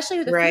 especially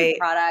with the food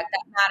product,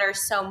 that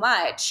matters so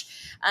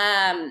much.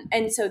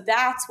 And so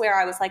that's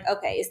where I was like,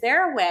 okay, is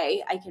there a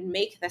way I can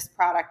make this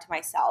product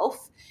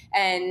myself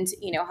and,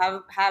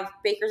 have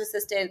baker's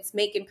assistants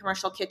make in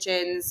commercial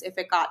kitchens if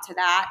it got to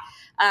that,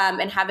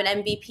 and have an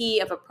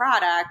MVP of a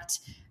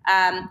product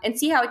and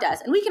see how it does.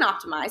 And we can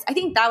optimize. I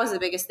think that was the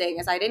biggest thing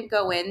is I didn't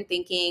go in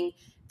thinking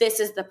this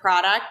is the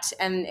product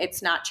and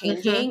it's not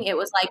changing. It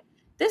was like,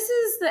 this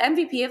is the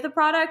MVP of the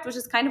product, which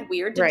is kind of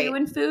weird to do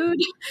in food.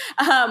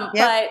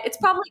 But it's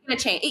probably going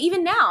to change.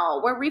 Even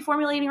now, we're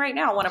reformulating right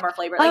now one of our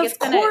flavors. Of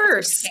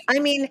course. I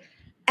mean,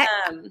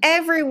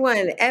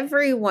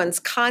 everyone's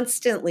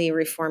constantly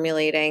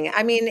reformulating.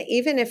 I mean,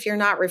 even if you're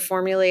not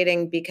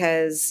reformulating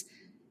because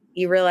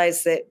you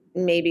realize that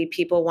maybe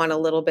people want a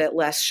little bit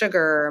less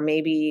sugar, or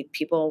maybe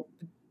people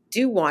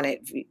do want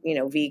it,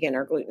 vegan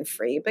or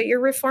gluten-free, but you're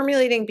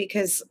reformulating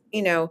because,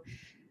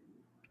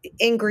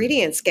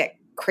 ingredients get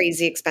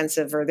crazy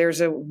expensive, or there's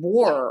a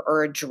war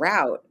or a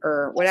drought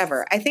or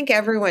whatever. I think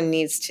everyone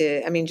needs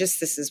to,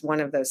 this is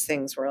one of those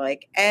things where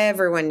like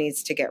everyone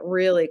needs to get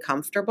really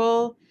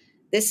comfortable.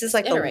 This is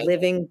like a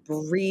living,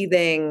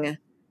 breathing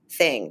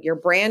thing. Your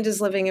brand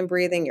is living and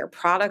breathing. Your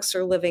products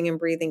are living and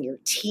breathing. Your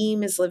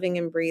team is living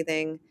and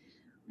breathing.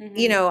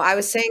 I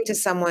was saying to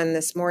someone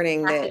this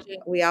morning that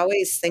we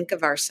always think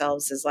of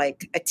ourselves as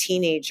like a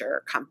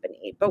teenager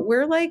company, but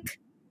we're like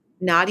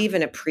not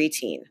even a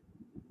preteen.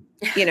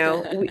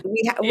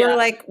 We're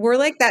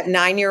like that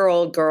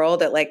 9-year-old girl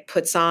that like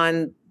puts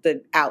on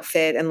the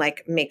outfit and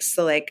like makes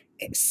the like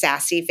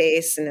sassy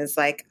face and is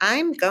like,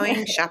 I'm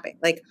going shopping.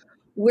 Like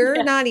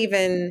we're not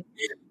even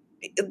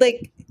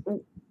like,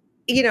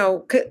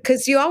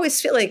 because you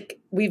always feel like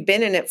we've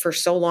been in it for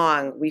so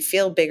long. We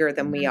feel bigger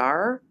than we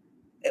are.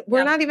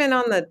 We're not even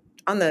on the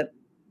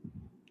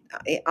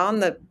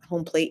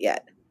home plate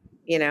yet,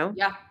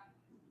 Yeah,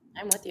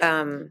 I'm with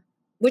you.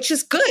 Which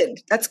is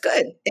good. That's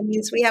good. It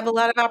means we have a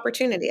lot of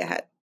opportunity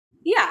ahead.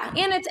 Yeah,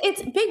 and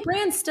it's big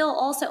brands still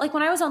also, like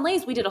when I was on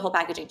Lay's, we did a whole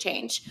packaging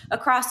change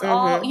across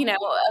all,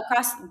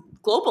 across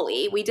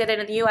globally. We did it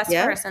in the US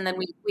first, and then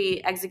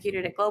we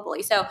executed it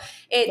globally. So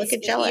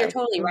you're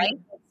totally right.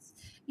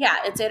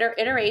 It's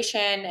iteration,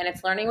 and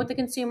it's learning what the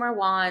consumer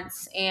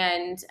wants,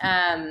 and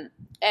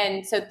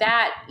so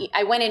that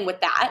I went in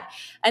with that,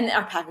 and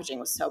our packaging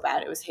was so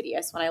bad; it was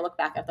hideous. When I look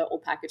back at the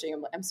old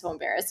packaging, I'm so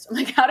embarrassed. I'm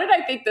like, how did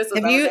I think this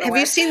was? Have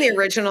you seen the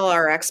original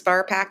RX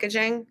bar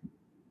packaging?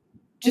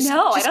 Just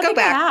go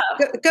back.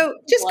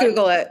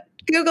 Google it.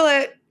 Google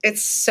it.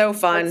 It's so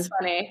fun. It's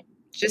funny.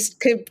 Just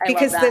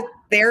because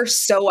they're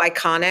so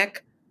iconic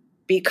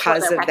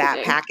because of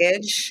that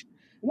package.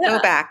 Yeah. Go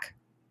back.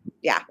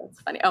 Yeah.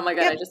 That's funny. Oh my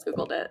God, I just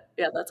Googled it.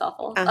 Yeah, that's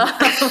awful. It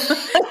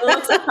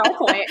looks like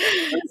PowerPoint.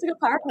 It looks like a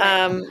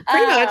PowerPoint.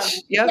 Pretty much.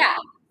 Yep. Yeah.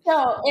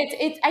 So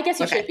it's I guess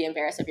you should be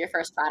embarrassed of your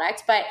first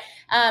product. But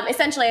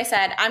essentially I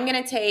said, I'm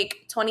going to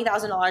take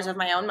 $20,000 of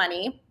my own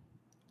money.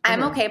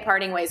 I'm okay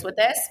parting ways with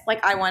this.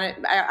 Like I want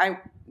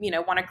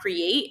to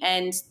create,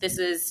 and this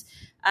is,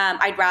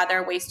 I'd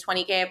rather waste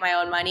 $20K of my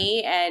own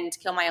money and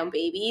kill my own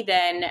baby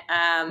than,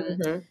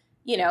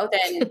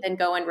 than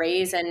go and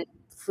raise and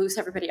lose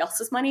everybody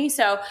else's money.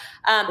 So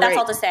that's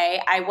all to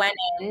say. I went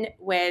in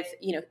with,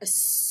 a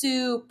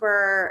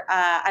super,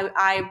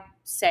 I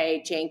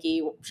say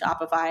janky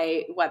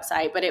Shopify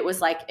website, but it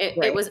was like,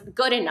 it was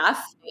good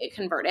enough. It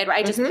converted,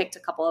 right? I just picked a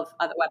couple of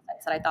other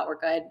websites that I thought were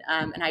good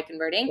and high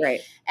converting.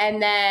 Right.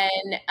 And then,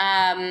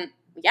 and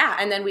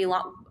then we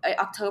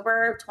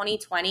October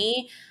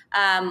 2020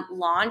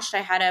 launched.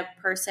 I had a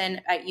person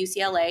at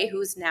UCLA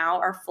who's now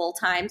our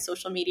full-time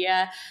social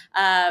media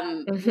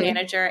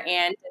manager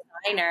and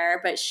designer,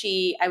 but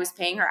I was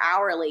paying her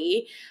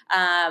hourly,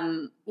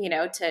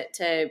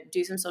 to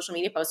do some social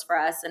media posts for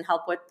us and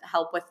help with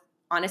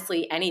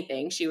honestly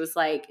anything. She was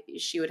like,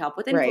 she would help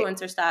with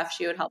influencer stuff.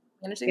 She would help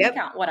managing the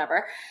account,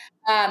 whatever.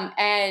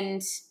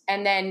 And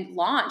then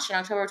launched in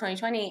October of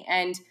 2020.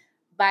 And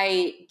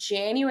by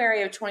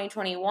January of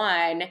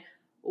 2021,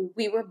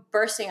 we were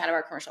bursting out of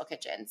our commercial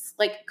kitchens.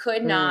 Like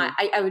could not,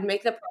 I would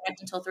make the product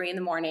until 3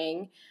 a.m.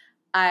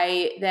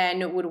 I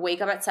then would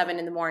wake up at 7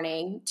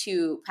 a.m.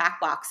 to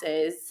pack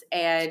boxes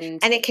and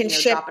it can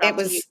ship.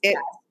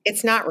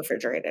 It's not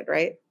refrigerated,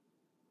 right?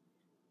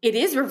 It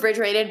is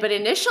refrigerated, but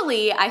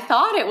initially I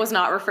thought it was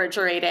not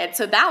refrigerated.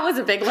 So that was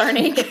a big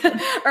learning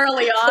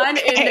early on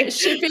in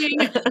shipping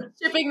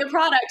the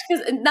product,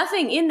 because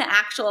nothing in the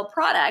actual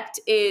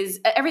product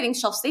everything's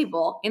shelf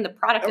stable in the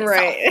product itself.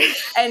 Right.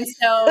 And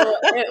so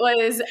it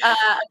was a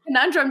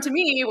conundrum to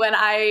me when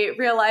I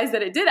realized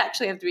that it did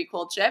actually have to be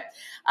cold shipped.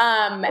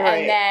 And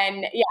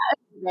then,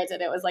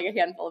 granted, it was like a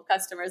handful of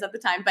customers at the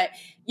time, but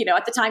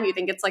at the time you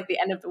think it's like the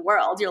end of the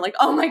world. You're like,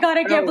 oh my God,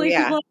 I can't believe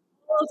people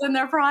in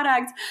their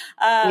product.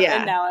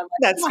 And now I'm like,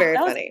 that's very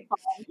funny.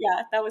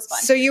 Yeah, that was fun.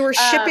 So you were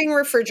shipping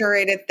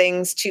refrigerated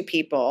things to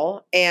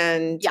people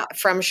and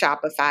from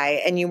Shopify,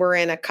 and you were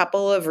in a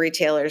couple of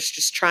retailers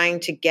just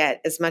trying to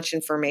get as much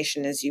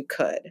information as you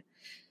could.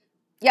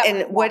 Yeah.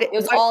 And what did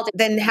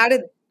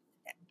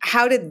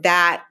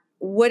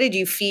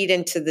you feed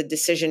into the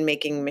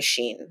decision-making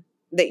machine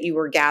that you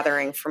were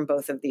gathering from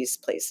both of these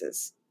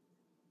places?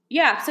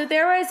 Yeah. So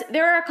there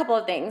are a couple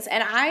of things,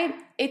 and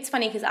it's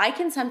funny because I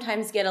can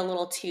sometimes get a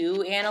little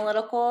too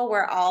analytical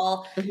where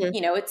I'll,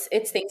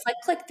 it's things like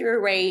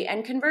click-through rate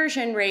and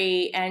conversion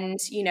rate and,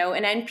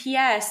 an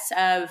NPS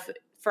of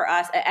for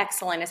us,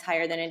 excellent is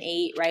higher than an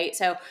 8, right?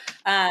 So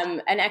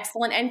an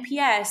excellent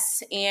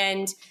NPS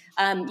and,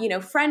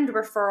 friend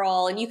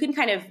referral, and you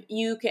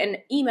can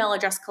email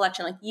address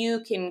collection, like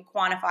you can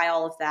quantify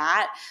all of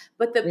that.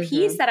 But the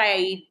piece that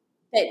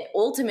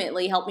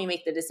ultimately helped me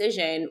make the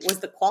decision was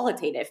the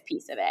qualitative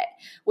piece of it,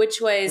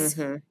 which was,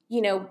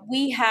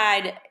 we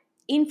had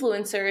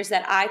influencers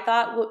that I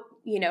thought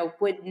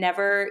would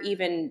never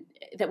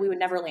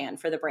land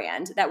for the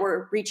brand, that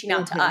were reaching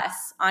out to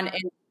us on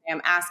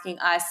Instagram, asking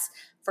us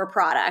for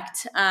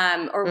product.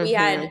 Or we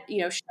had,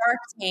 Shark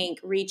Tank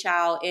reach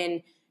out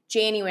in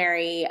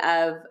January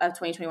of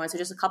 2021. So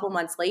just a couple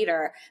months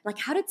later, like,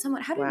 how did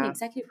an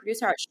executive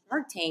producer at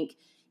Shark Tank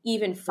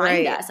even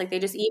find us? Like, they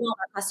just emailed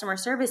our customer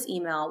service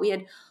email. We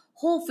had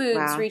Whole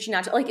Foods reaching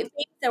out to, like, things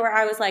that where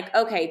I was like,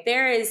 okay,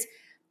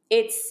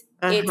 it's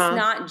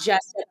not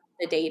just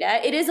the data.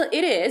 It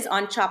is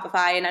on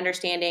Shopify, and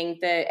understanding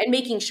and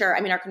making sure,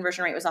 our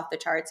conversion rate was off the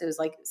charts. It was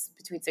like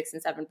between 6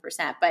 and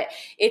 7%, but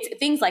it's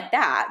things like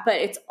that. But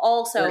it's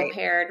also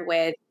paired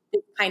with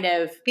kind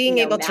of being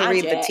able to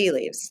read the tea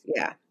leaves.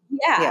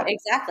 Yeah,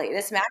 exactly.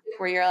 This magic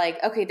where you're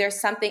like, okay, there's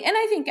something. And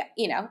I think,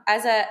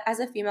 as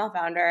a female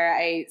founder,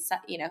 I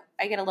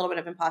get a little bit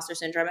of imposter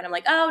syndrome, and I'm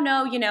like, oh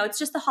no, it's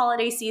just the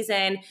holiday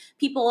season.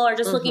 People are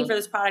just looking for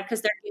this product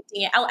because they're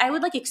gifting it. I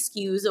would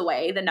excuse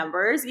away the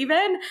numbers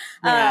even.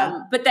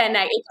 But then it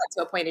got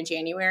to a point in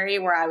January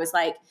where I was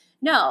like,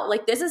 no,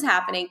 this is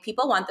happening.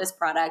 People want this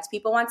product.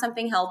 People want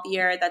something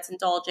healthier that's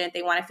indulgent.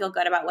 They want to feel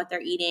good about what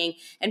they're eating.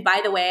 And by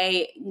the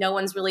way, no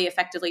one's really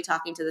effectively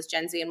talking to this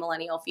Gen Z and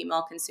millennial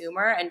female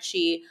consumer, and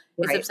she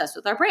is obsessed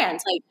with our brand.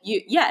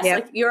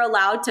 You're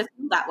allowed to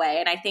feel that way.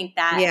 And I think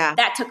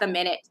that took a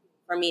minute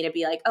for me to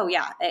be like, oh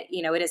yeah,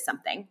 it is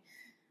something.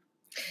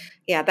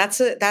 Yeah, that's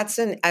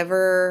an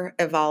ever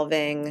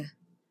evolving,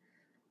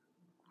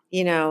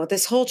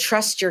 this whole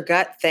trust your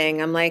gut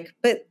thing. I'm like,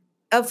 but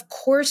of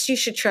course you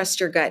should trust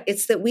your gut.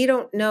 It's that we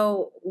don't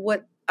know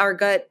what our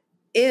gut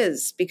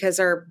is because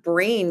our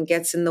brain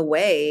gets in the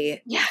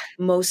way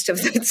most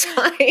of the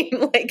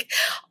time.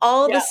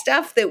 All the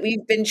stuff that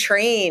we've been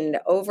trained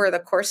over the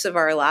course of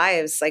our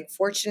lives,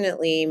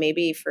 fortunately,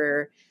 maybe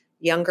for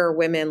younger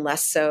women,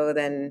 less so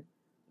than,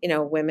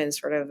 women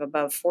sort of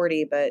above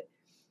 40, but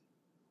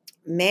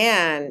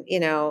man,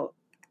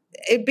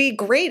 it'd be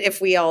great if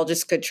we all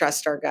just could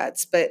trust our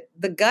guts, but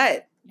the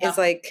gut is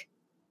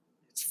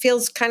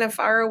feels kind of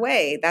far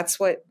away. That's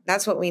what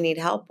we need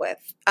help with.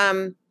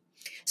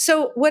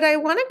 So what I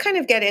want to kind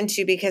of get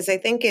into, because I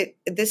think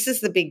this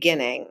is the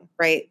beginning,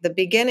 right? The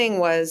beginning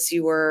was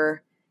you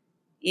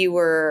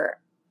were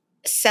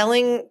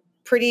selling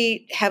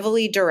pretty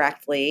heavily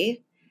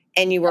directly,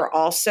 and you were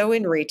also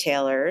in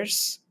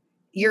retailers.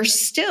 You're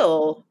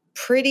still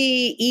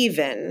pretty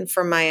even,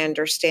 from my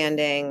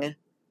understanding,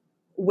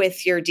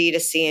 with your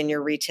D2C and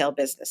your retail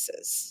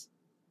businesses.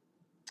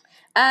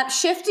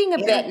 Shifting a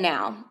bit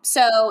now.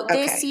 So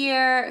this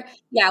year,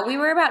 we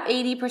were about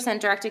 80%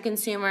 direct to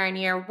consumer in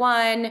year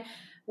one.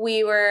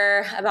 We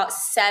were about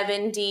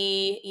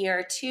 70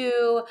 year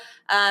two.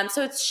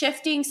 So it's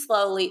shifting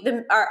slowly.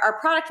 Our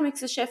product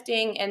mix is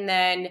shifting, and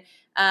then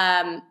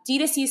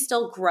D2C is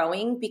still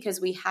growing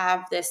because we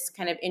have this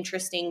kind of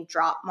interesting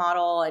drop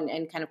model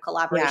and kind of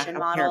collaboration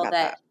model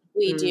that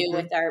we do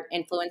with our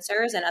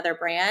influencers and other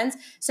brands.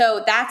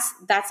 So that's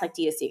like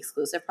D2C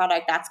exclusive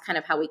product. That's kind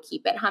of how we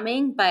keep it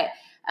humming. But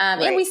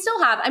and we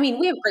still have,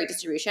 we have great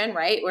distribution,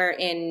 right? We're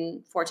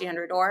in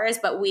 1,400 doors,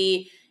 but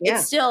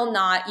it's still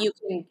not, you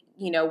can,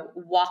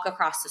 walk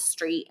across the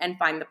street and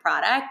find the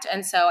product.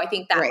 And so I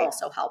think that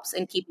also helps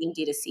in keeping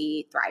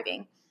D2C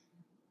thriving.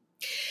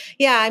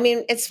 Yeah.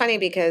 It's funny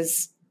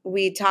because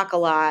we talk a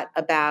lot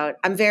about,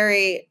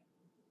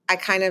 I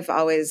kind of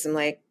always am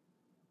like,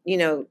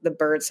 the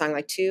bird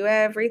song, to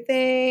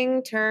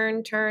everything,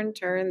 turn, turn,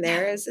 turn,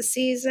 there is a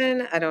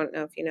season. I don't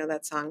know if you know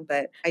that song,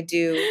 but I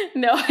do.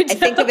 No, I don't. I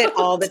think of it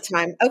all the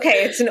time.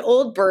 Okay. It's an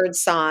old bird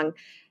song,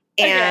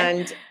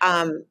 and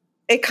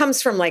it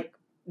comes from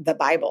the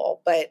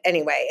Bible, but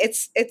anyway,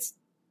 it's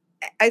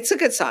a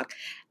good song,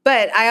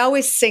 but I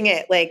always sing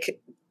it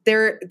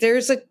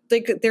there's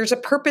a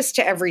purpose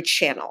to every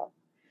channel.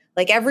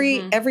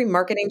 Every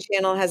marketing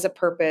channel has a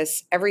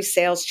purpose. Every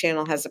sales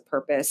channel has a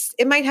purpose.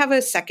 It might have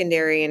a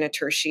secondary and a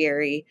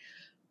tertiary,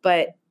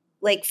 but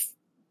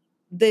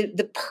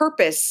the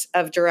purpose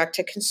of direct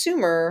to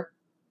consumer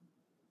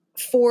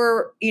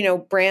for,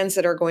 brands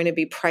that are going to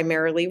be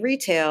primarily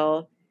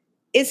retail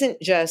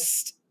isn't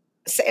just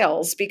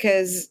sales,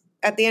 because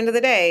at the end of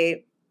the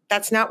day,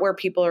 that's not where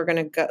people are going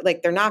to go.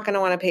 They're not going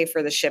to want to pay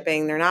for the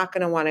shipping. They're not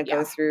going to want to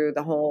go through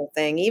the whole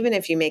thing, even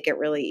if you make it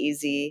really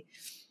easy.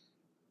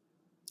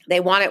 They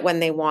want it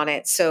when they want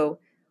it. So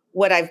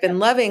what I've been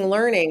loving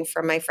learning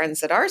from my friends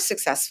that are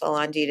successful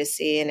on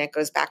D2C, and it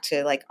goes back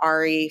to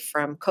Ari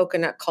from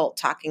Coconut Cult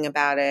talking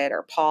about it,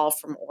 or Paul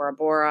from Ora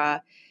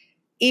Bora,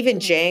 even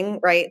Jing,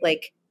 right?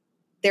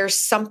 There's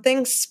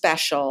something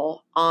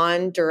special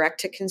on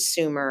direct to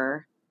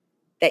consumer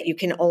that you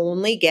can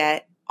only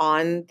get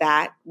on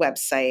that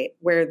website,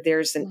 where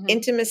there's an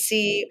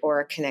intimacy or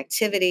a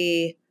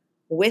connectivity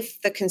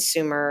with the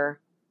consumer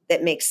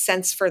that makes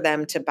sense for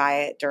them to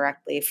buy it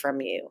directly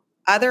from you.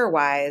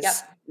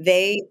 Otherwise,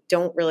 they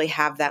don't really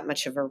have that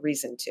much of a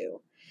reason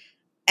to.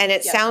 And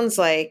it sounds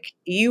like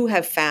you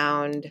have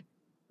found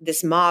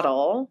this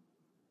model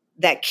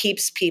that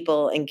keeps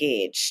people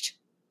engaged.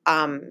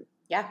 And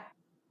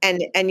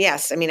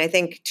yes, I mean, I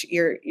think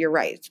you're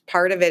right.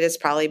 Part of it is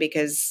probably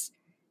because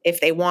if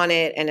they want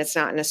it and it's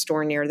not in a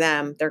store near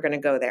them, they're going to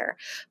go there.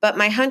 But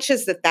my hunch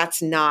is that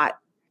that's not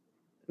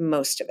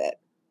most of it.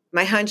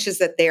 My hunch is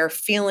that they are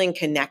feeling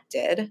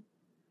connected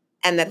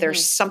and that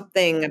there's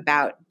something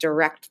about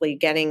directly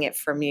getting it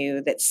from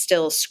you that's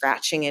still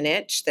scratching an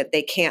itch that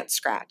they can't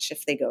scratch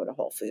if they go to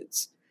Whole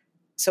Foods.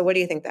 So what do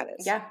you think that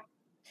is?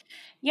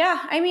 Yeah.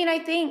 I mean, I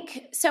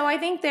think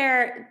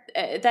there,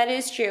 that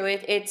is true.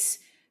 It's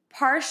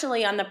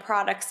partially on the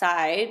product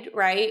side,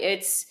 right?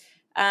 It's,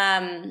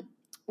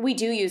 we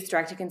do use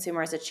direct to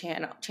consumer as a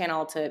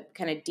channel to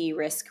kind of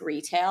de-risk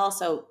retail.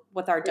 So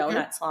with our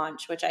donuts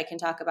launch, which I can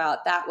talk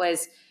about, that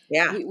was,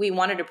 we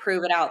wanted to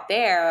prove it out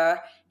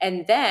there.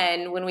 And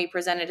then when we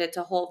presented it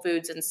to Whole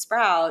Foods and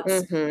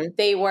Sprouts,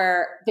 they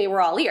were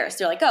all ears.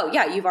 They're like, oh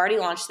yeah, you've already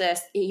launched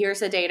this. Here's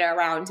the data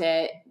around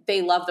it.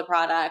 They love the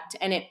product,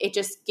 and it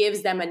just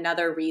gives them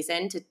another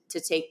reason to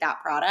take that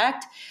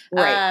product.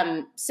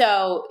 Right.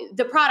 So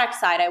the product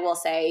side, I will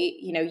say,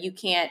 you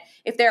can't,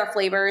 if there are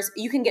flavors,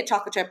 you can get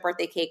chocolate chip,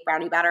 birthday cake,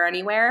 brownie batter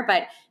anywhere.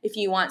 But if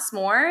you want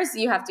s'mores,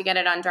 you have to get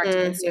it on direct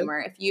to consumer.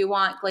 If you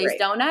want glazed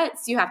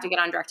donuts, you have to get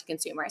on direct to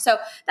consumer. So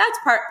that's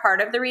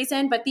part of the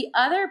reason. But the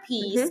other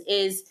piece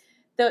is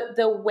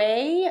the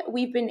way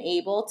we've been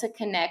able to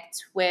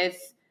connect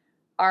with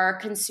our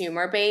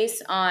consumer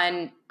base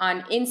on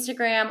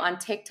Instagram, on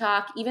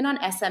TikTok, even on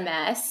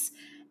SMS,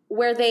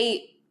 where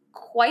they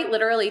quite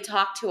literally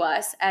talk to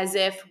us as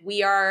if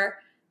we are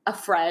a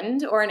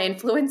friend or an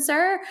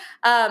influencer.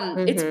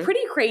 It's pretty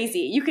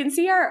crazy. You can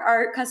see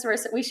our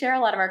customers. We share a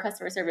lot of our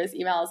customer service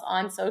emails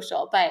on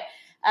social, but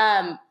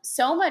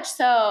so much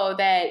so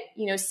that,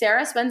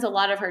 Sarah spends a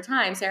lot of her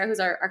time, Sarah, who's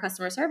our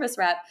customer service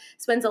rep,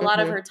 spends a lot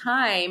of her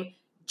time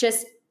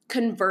just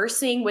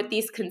conversing with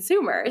these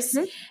consumers.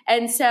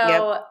 And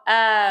so,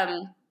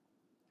 they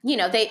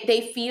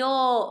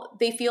feel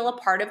a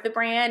part of the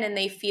brand, and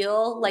they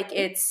feel like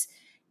it's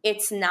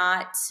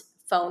not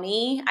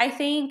phony, I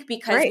think,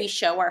 because we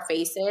show our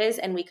faces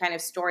and we kind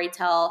of story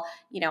tell.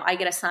 I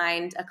get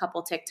assigned a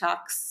couple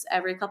TikToks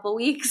every couple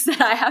weeks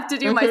that I have to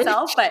do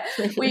myself, but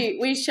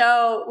we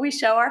show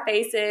our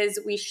faces.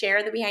 We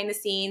share the behind the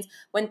scenes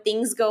when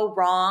things go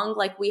wrong.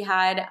 Like we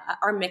had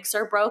our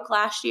mixer broke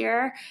last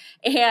year,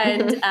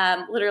 and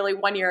literally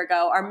 1 year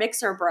ago, our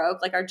mixer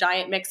broke, like our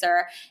giant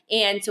mixer,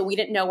 and so we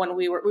didn't know when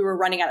we were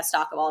running out of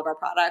stock of all of our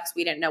products.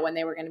 We didn't know when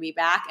they were going to be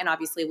back, and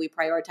obviously we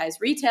prioritize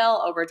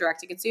retail over direct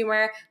to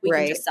consumer. We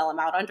can just sell them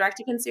out on direct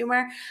to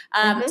consumer.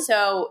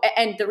 So,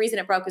 and the reason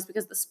it broke is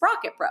because the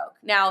sprocket broke.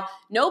 Now,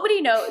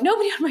 nobody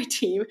on my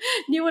team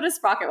knew what a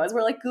sprocket was.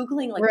 We're like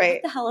Googling, like,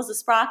 what the hell is a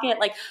sprocket?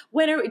 Like,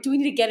 do we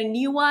need to get a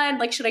new one?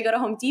 Like, should I go to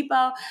Home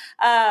Depot?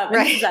 And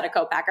this is at a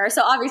co-packer.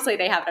 So obviously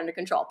they have it under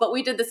control. But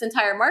we did this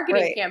entire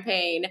marketing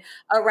campaign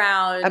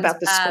around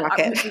about the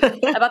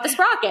sprocket. About the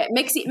sprocket.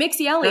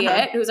 Mixie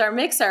Elliott, who's our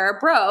mixer,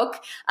 broke,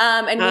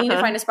 and we need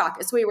to find a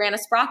sprocket. So we ran a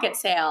sprocket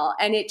sale,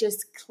 and it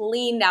just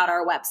cleaned out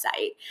our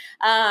website.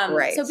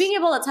 So being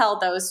able to tell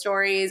those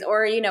stories,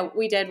 or,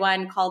 we did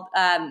one called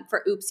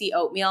for Oopsie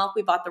Oatmeal.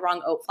 We bought the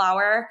wrong oat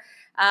flour,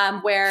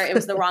 where it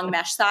was the wrong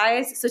mesh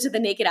size. So to the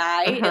naked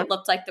eye, it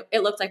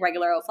looked like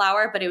regular oat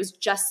flour, but it was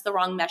just the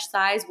wrong mesh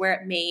size, where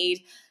it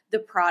made the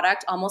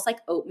product almost like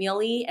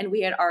oatmeal-y, and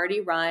we had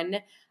already run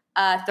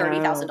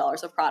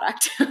 $30,000 of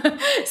product.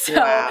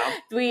 So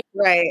we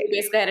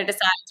basically had to decide,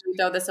 do we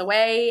throw this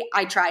away?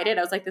 I tried it.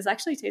 I was like, this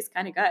actually tastes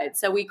kind of good.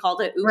 So we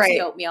called it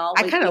Oopsie Oatmeal.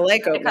 I kind of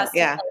like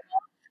oatmeal.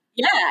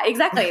 Yeah,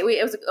 exactly.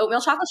 It was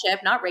oatmeal chocolate chip,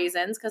 not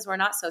raisins, because we're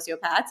not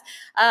sociopaths.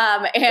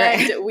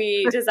 And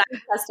we designed a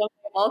custom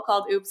label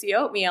called Oopsie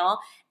Oatmeal,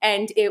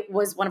 and it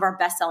was one of our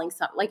best-selling.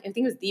 I think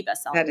it was the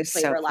best-selling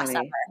flavor last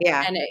summer.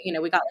 Yeah,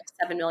 and we got like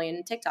 7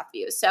 million TikTok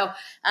views. So,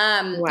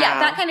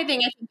 that kind of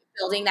thing. I think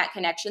building that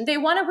connection. They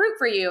want to root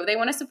for you. They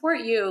want to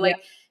support you. Like.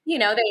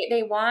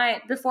 They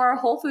want, before our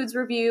Whole Foods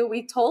review,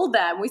 we told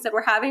them, we said,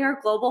 we're having our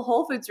global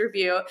Whole Foods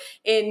review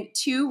in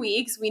 2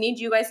 weeks. We need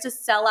you guys to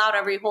sell out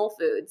every Whole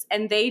Foods.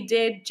 And they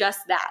did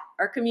just that.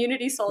 Our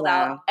community sold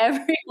out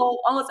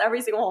almost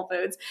every single Whole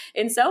Foods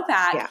in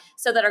SoPac,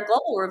 so that our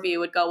global review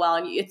would go well.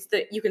 And you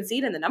can see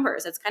it in the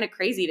numbers. It's kind of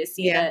crazy to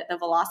see the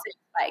velocity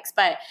spikes.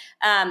 But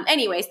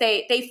anyways,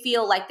 they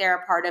feel like they're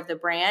a part of the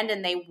brand,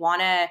 and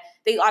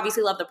they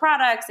obviously love the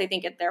products. They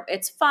think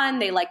it's fun.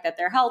 They like that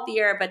they're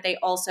healthier, but they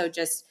also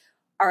just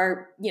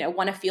are,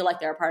 want to feel like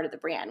they're a part of the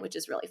brand, which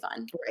is really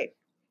fun. Right.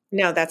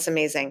 No, that's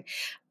amazing.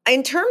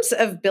 In terms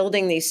of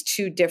building these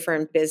two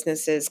different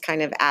businesses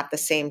kind of at the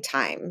same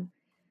time,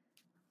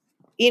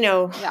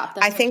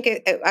 I think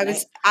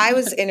I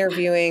was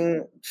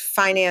interviewing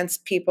finance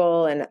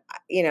people, and,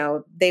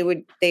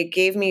 they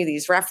gave me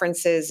these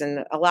references,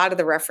 and a lot of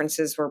the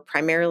references were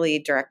primarily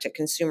direct to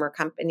consumer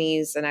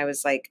companies. And I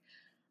was like,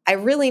 I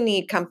really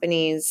need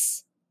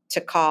companies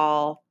to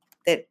call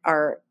that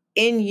are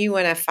in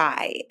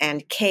UNFI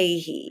and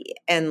KEHE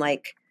and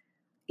like,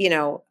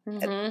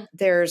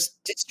 there's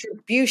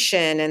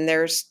distribution and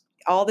there's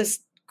all this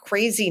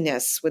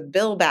craziness with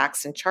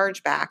billbacks and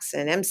chargebacks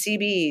and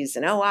MCBs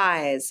and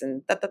OIs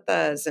and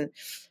tha's and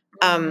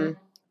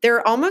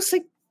they're almost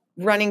like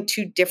running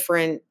two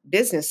different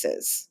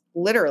businesses,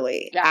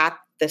 literally at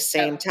the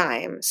same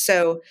time.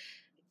 So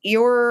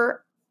you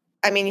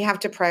have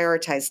to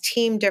prioritize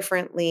team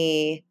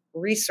differently,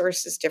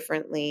 resources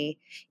differently.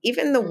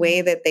 Even the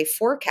way that they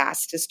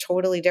forecast is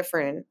totally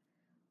different.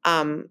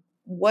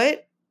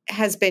 What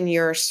has been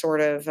your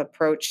sort of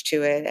approach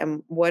to it,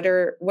 and what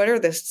are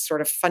the sort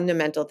of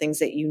fundamental things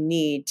that you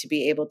need to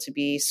be able to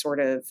be sort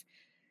of,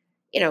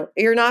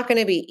 you're not going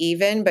to be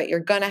even, but you're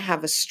going to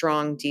have a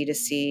strong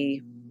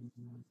D2C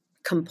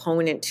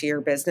component to your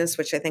business,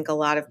 which I think a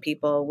lot of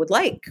people would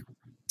like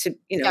to,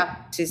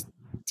 to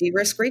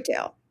de-risk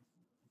retail.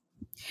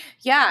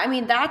 Yeah. I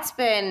mean, that's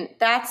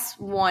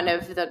one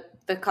of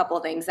the couple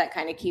of things that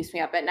kind of keeps me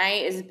up at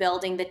night is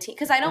building the team.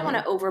 Cause I don't want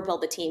to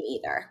overbuild the team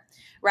either.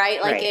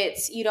 Right. Like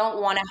you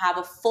don't want to have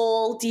a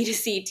full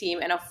D2C team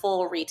and a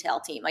full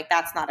retail team. Like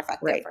that's not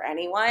effective for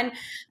anyone.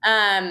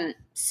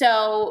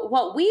 So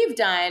what we've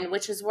done,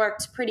 which has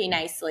worked pretty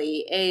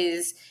nicely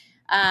is,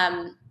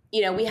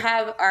 we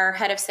have our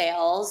head of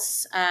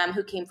sales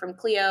who came from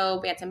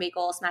Clio, Bantam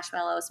Bagel,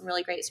 Smashmallow, some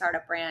really great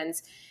startup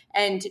brands.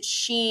 And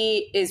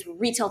she is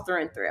retail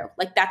through and through.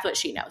 Like that's what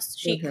she knows.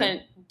 She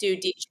couldn't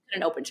she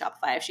couldn't open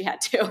Shopify if she had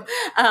to.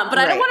 But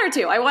I don't want her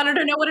to. I want her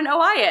to know what an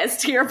OI is,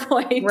 to your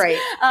point. Right.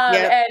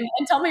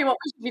 And tell me what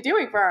we should be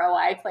doing for our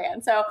OI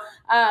plan. So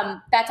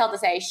that's all to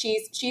say.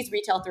 She's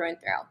retail through and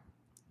through.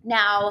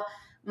 Now,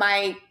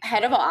 my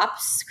head of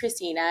ops,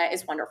 Christina,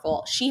 is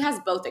wonderful. She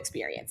has both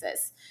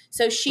experiences.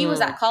 So she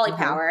was at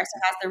Caulipower, so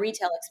has the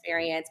retail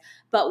experience,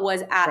 but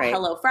was at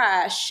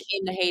HelloFresh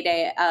in the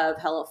heyday of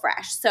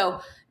HelloFresh.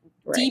 So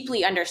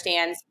deeply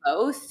understands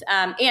both.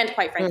 And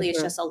quite frankly, is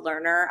just a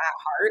learner at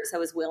heart.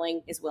 So is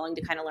willing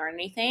to kind of learn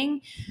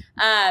anything.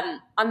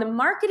 On the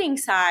marketing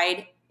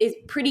side is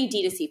pretty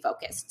D2C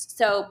focused.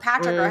 So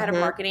Patrick, our head of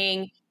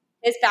marketing,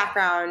 his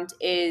background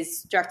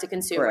is direct to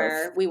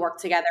consumer. We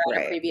worked together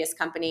at a previous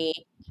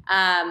company.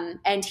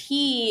 And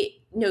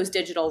he knows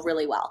digital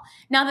really well.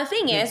 Now, the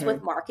thing is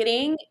with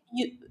marketing,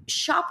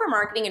 shopper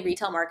marketing and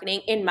retail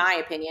marketing, in my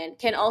opinion,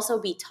 can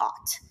also be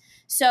taught.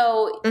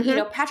 So,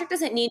 Patrick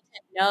doesn't need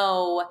to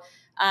know,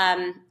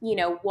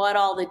 what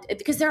all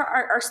because there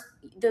are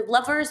the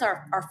levers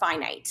are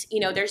finite.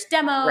 There's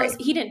demos.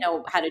 He didn't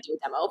know how to do a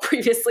demo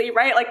previously,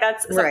 right? Like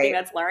that's something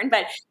that's learned,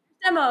 but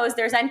demos,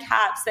 there's end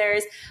caps,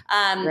 there's,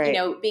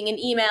 being in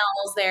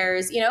emails,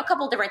 there's, a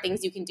couple different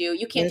things you can do.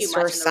 You can't do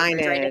much in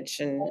the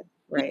signage and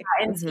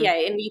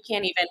you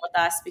can't even with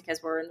us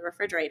because we're in the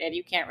refrigerated,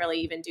 you can't really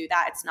even do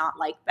that. It's not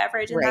like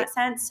beverage in that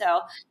sense. So,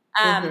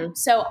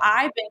 so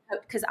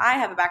because I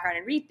have a background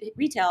in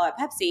retail at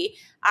Pepsi,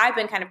 I've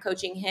been kind of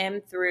coaching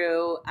him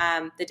through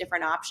the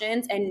different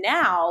options. And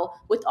now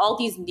with all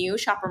these new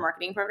shopper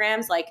marketing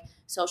programs like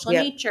Social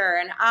Nature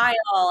and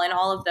Aisle and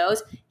all of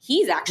those,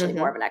 he's actually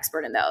more of an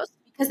expert in those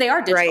because they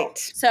are digital.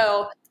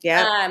 So,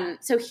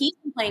 so he's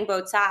been playing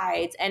both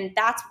sides and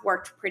that's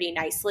worked pretty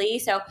nicely.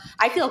 So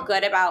I feel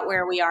good about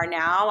where we are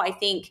now. I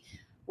think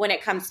when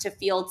it comes to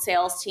field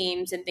sales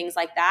teams and things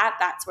like that,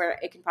 that's where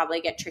it can probably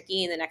get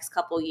tricky in the next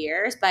couple of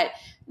years. But,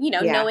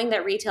 knowing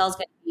that retail is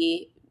going to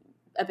be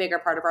a bigger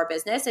part of our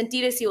business and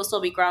D2C will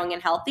still be growing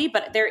and healthy,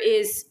 but there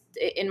is,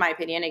 in my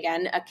opinion,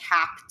 again, a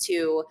cap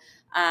to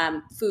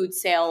food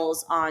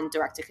sales on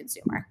direct to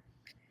consumer.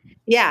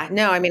 Yeah,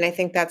 no, I mean, I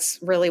think that's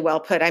really well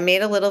put. I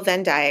made a little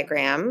Venn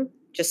diagram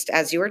just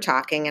as you were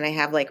talking, and I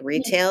have like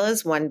retail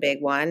is one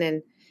big one,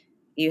 and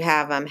you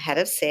have head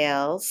of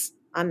sales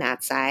on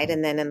that side.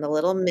 And then in the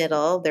little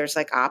middle, there's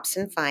like ops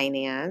and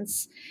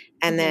finance.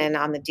 And then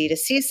on the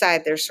D2C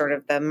side, there's sort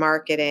of the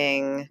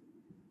marketing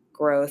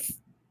growth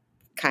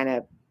kind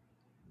of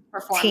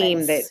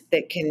team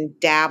that can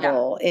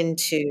dabble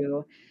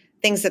into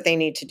things that they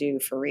need to do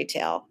for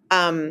retail.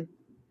 And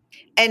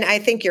I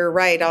think you're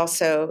right.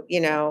 Also,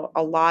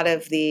 a lot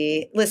of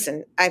I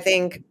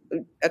think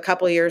a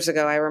couple of years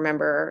ago, I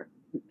remember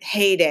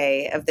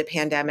heyday of the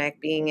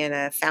pandemic being in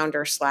a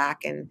founder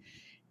Slack and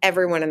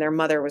everyone and their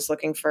mother was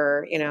looking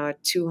for, a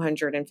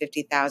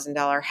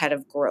 $250,000 head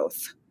of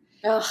growth.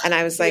 Ugh, and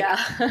I was like,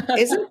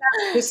 isn't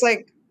that just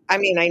like, I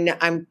mean,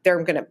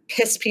 they're going to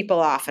piss people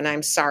off and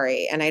I'm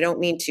sorry. And I don't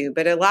mean to,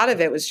 but a lot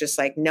of it was just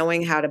like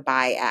knowing how to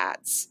buy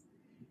ads.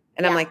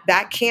 And I'm like,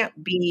 that can't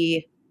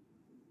be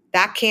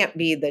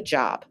the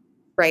job,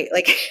 right?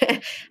 Like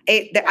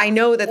I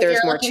know that there's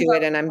more to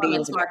it and I'm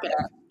being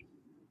marketer.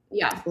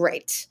 Yeah.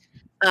 Right.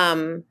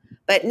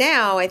 But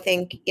now I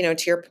think,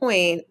 to your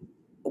point,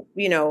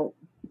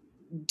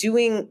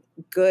 doing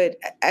good.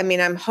 I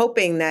mean, I'm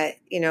hoping that,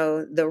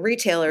 the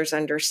retailers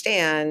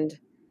understand,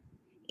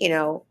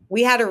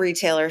 we had a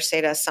retailer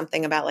say to us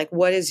something about like,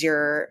 what is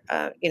your,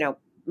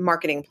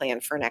 marketing plan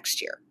for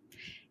next year?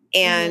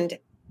 And,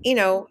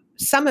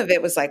 some of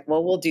it was like,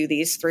 well, we'll do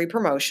these 3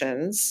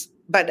 promotions.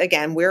 But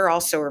again, we're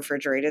also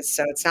refrigerated,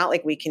 so it's not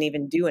like we can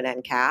even do an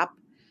end cap.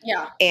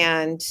 Yeah.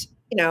 And,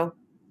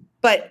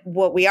 but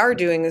what we are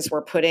doing is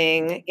we're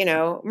putting,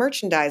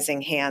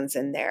 merchandising hands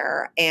in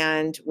there,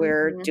 and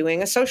we're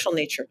doing a social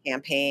nature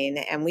campaign,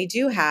 and we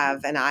do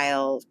have an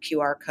aisle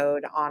QR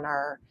code on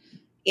our,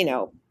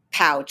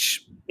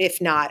 pouch.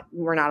 If not,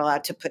 we're not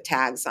allowed to put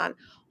tags on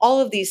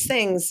all of these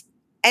things.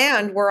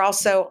 And we're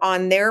also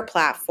on their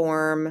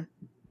platform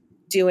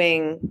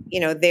doing,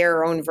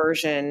 their own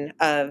version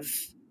of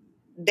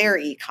their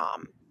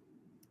e-com.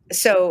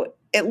 So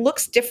it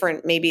looks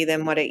different maybe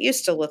than what it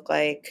used to look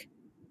like.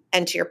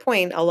 And to your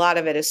point, a lot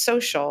of it is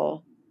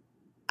social.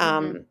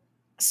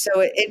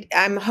 So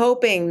I'm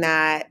hoping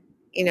that,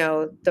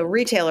 the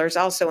retailers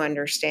also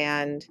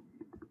understand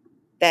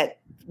that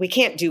we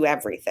can't do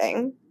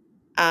everything.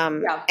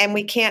 And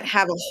we can't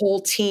have a whole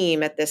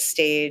team at this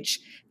stage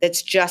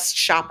that's just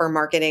shopper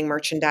marketing,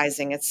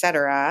 merchandising, et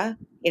cetera,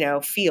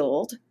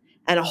 field,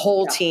 and a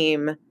whole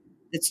team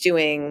that's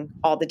doing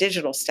all the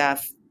digital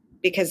stuff,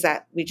 because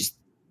that we just,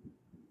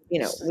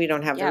 we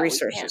don't have the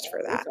resources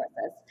for that.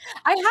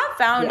 I have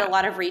found a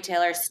lot of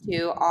retailers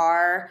too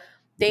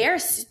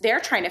they're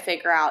trying to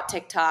figure out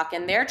TikTok,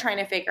 and they're trying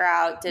to figure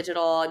out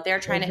digital, and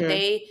they're trying to,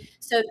 they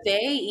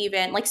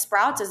even like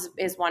Sprouts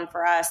is one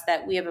for us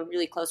that we have a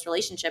really close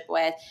relationship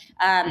with.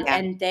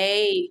 And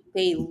they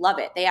love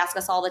it. They ask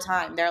us all the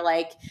time. They're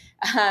like,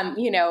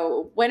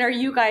 when are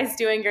you guys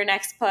doing your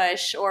next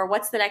push, or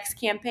what's the next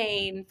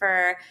campaign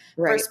for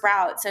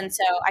Sprouts? And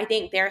so I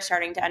think they're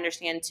starting to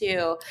understand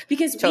too,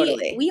 because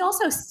we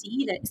also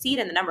see it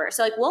in the numbers.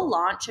 So like we'll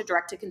launch a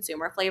direct to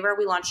consumer flavor.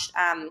 We launched,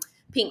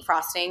 pink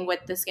frosting with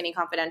the Skinny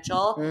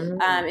Confidential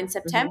in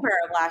September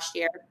of last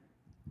year.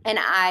 And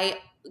I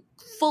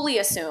fully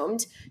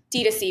assumed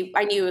D2C,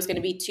 I knew it was going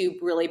to be 2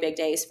 really big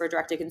days for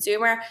direct to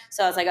consumer.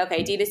 So I was like,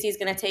 okay, D2C is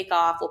going to take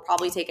off. We'll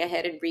probably take a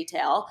hit in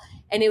retail.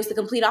 And it was the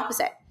complete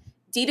opposite.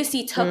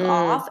 D2C took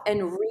off,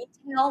 and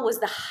retail was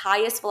the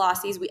highest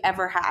velocities we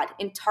ever had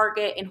in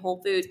Target, in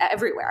Whole Foods,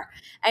 everywhere.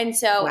 And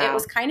so it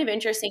was kind of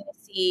interesting to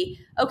see,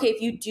 okay,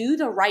 if you do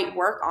the right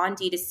work on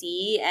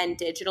D2C and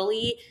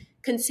digitally,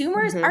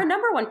 consumers, our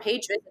number 1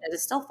 page visit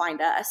is still Find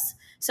Us.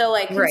 So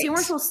like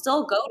consumers will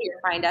still go to your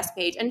Find Us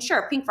page. And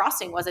sure, pink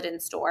frosting wasn't in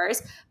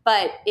stores,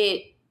 but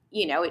it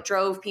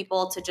drove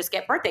people to just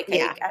get birthday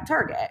cake at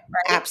Target,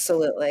 right?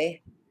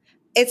 Absolutely.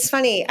 It's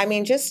funny. I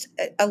mean, just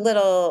a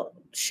little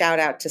shout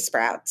out to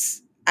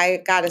Sprouts.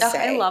 I gotta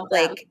say, I love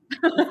them.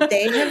 Like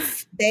they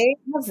have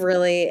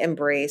really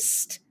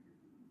embraced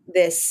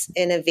this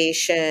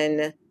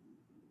innovation,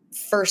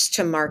 first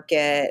to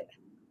market,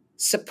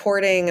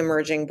 supporting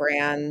emerging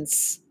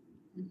brands,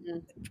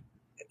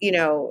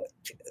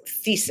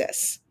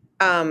 thesis.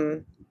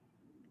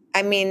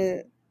 I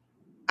mean,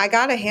 I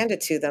gotta hand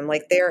it to them.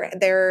 Like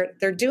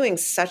they're doing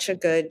such a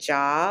good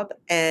job,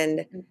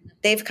 and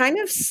they've kind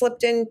of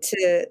slipped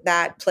into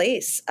that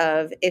place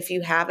of, if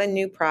you have a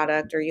new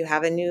product, or you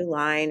have a new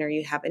line, or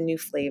you have a new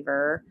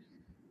flavor,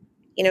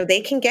 they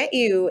can get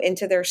you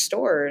into their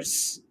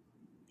stores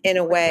in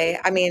a way.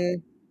 I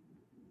mean,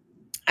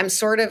 I'm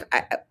sort of,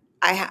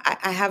 I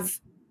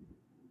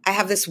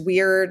have this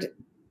weird,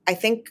 I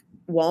think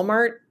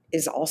Walmart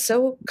is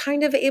also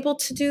kind of able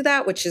to do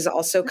that, which is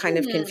also kind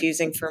of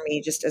confusing for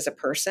me just as a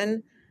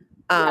person,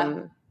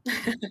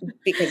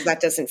 because that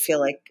doesn't feel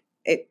like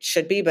it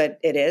should be, but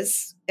it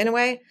is in a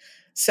way.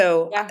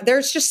 So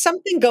there's just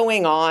something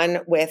going on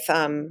with,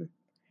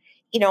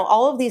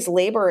 all of these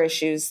labor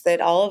issues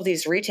that all of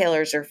these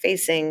retailers are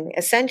facing.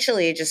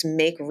 Essentially just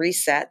make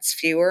resets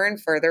fewer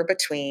and further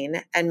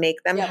between, and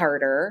make them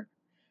harder.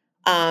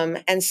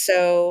 And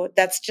so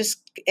that's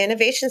just,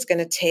 innovation is going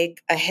to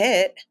take a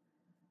hit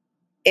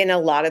in a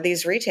lot of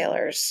these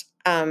retailers.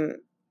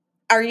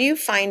 Are you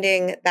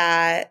finding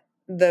that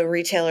the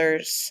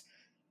retailers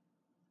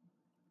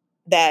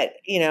that,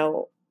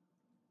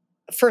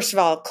 first of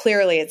all,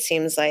 clearly it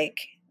seems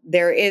like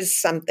there is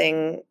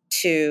something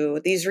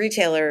to these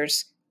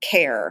retailers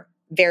care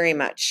very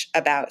much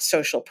about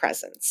social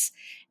presence,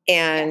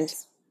 and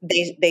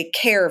they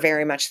care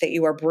very much that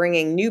you are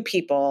bringing new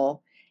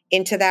people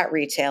into that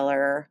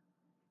retailer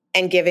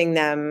and giving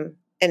them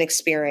an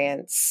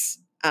experience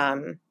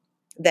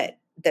that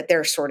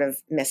they're sort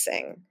of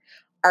missing.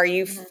 Are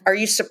you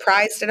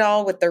surprised at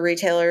all with the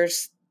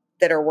retailers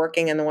that are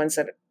working and the ones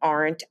that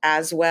aren't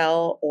as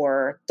well,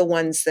 or the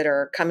ones that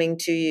are coming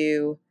to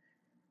you?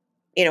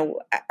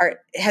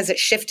 Has it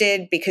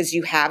shifted because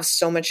you have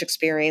so much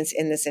experience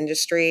in this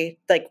industry?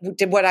 Like,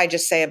 did what I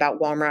just say about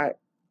Walmart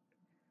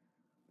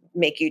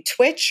make you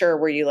twitch, or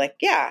were you like,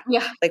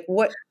 like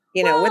what?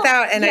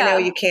 Without, and I know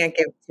you can't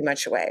give too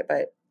much away,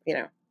 but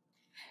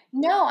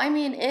No, I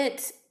mean,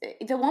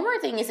 the Walmart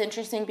thing is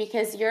interesting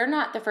because you're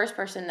not the first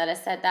person that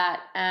has said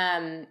that.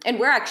 And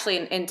we're actually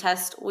in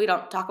test. We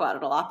don't talk about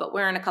it a lot, but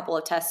we're in a couple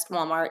of test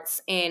Walmarts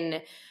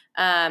in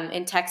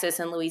Texas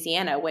and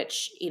Louisiana,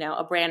 which,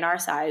 a brand our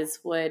size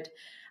would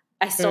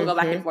I still go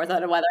back and forth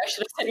on whether I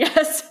should have said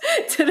yes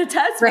to the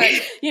test,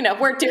 but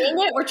we're doing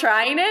it, we're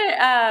trying it.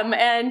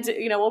 And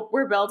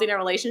we're building a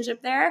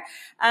relationship there.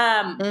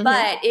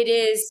 But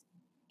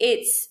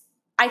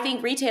I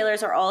think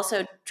retailers are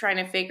also trying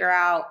to figure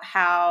out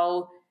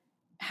how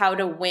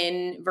to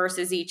win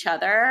versus each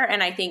other.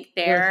 And I think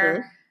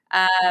they're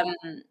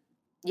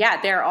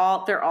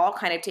all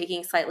kind of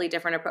taking slightly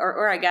different,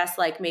 or I guess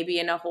like maybe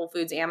in a Whole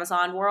Foods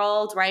Amazon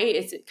world, right?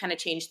 It's kind of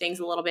changed things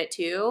a little bit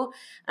too.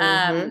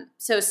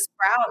 So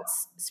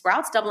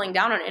Sprouts doubling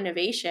down on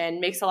innovation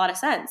makes a lot of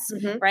sense,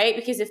 right?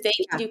 Because if they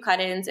can do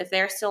cut-ins, if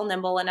they're still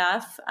nimble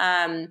enough,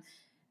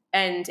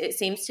 and it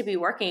seems to be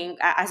working.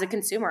 As a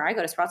consumer, I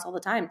go to Sprouts all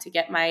the time to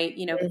get my,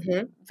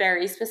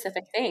 very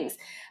specific things.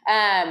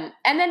 And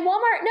then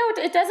Walmart,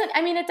 no, it doesn't.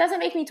 I mean, it doesn't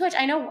make me twitch.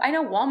 I know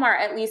Walmart,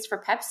 at least for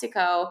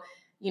PepsiCo,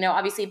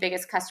 obviously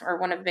biggest customer,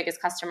 one of the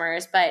biggest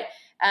customers. But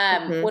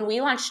when we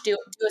launched Do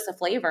Us a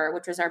Flavor,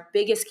 which was our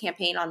biggest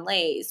campaign on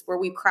Lay's, where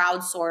we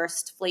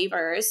crowdsourced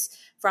flavors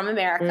from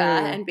America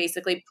and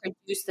basically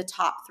produced the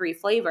top 3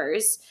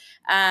 flavors.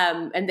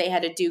 And they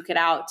had to duke it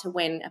out to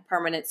win a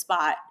permanent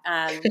spot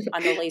on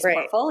the Lay's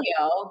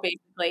portfolio,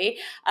 basically.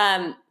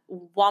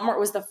 Walmart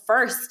was the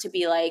first to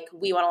be like,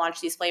 we want to launch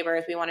these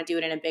flavors. We want to do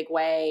it in a big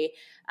way.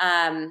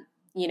 And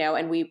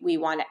we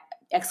want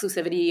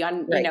exclusivity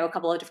on, a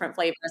couple of different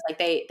flavors. Like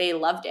they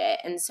loved it.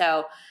 And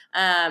so,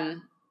 I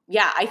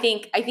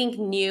think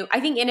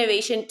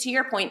innovation, to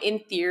your point, in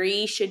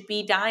theory should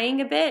be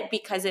dying a bit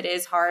because it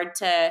is hard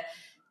to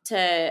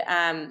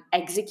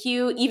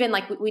execute. Even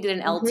like we did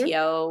an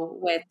LTO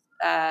with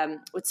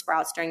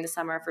Sprouts during the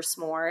summer for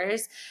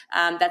s'mores.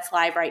 That's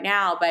live right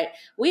now, but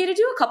we had to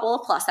do a couple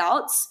of plus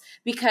outs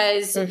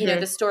because,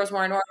 the stores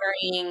weren't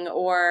ordering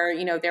or,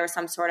 there was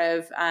some sort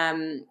of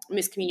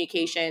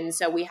miscommunication.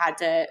 So we had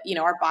to,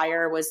 our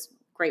buyer was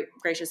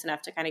gracious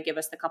enough to kind of give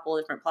us the couple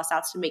of different plus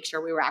outs to make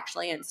sure we were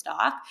actually in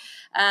stock.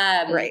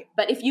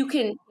 But if you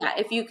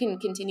can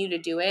continue to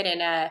do it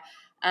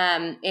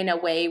in a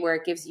way where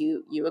it gives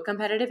you a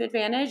competitive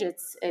advantage,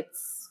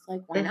 it's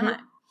like, why not?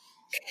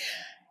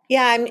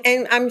 Yeah.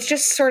 I'm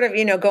just sort of,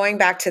 going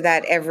back to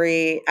that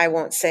I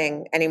won't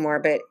sing anymore,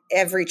 but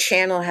every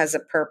channel has a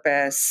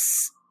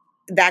purpose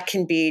that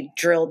can be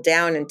drilled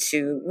down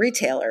into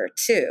retailer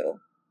too.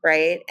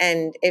 Right.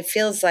 And it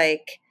feels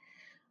like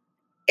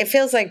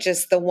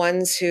just the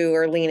ones who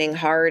are leaning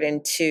hard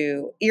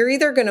into, you're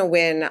either going to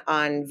win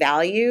on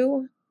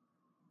value,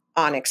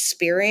 on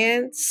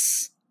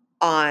experience,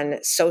 on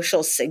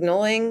social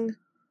signaling,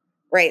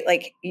 right?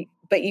 Like,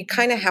 but you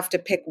kind of have to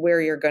pick where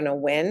you're going to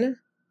win.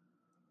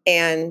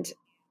 And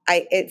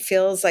it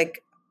feels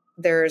like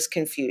there's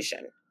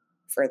confusion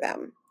for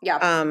them. Yeah.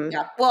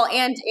 Well,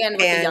 and with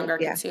the younger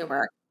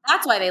consumer.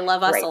 That's why they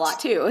love us a lot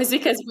too, is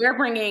because we're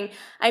bringing,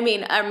 a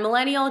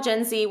millennial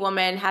Gen Z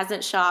woman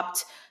hasn't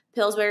shopped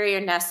Pillsbury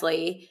or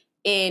Nestle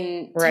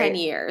in 10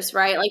 years,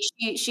 right? Like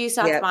she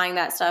stopped buying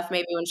that stuff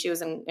maybe when she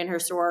was in her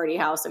sorority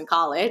house in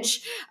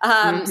college.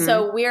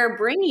 So we're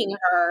bringing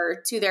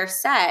her to their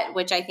set,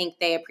 which I think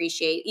they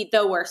appreciate,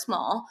 though we're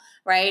small,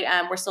 right?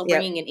 We're still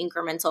bringing an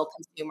incremental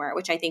consumer,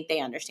 which I think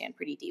they understand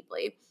pretty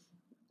deeply.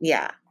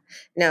 Yeah.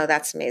 No,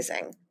 that's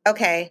amazing.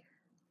 Okay.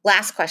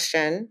 Last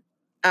question.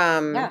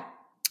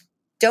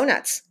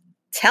 Donuts.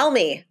 Tell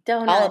me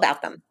all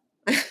about them.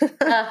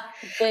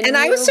 And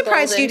I was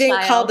surprised you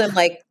didn't call them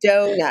like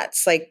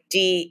donuts, like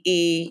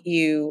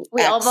DEU.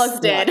 We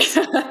almost did.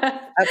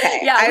 Okay.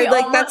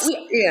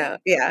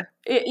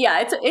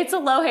 It's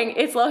low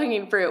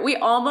hanging fruit. We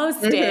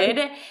almost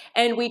did.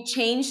 And we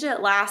changed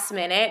it last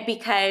minute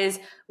because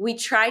we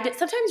tried to,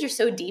 sometimes you're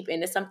so deep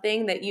into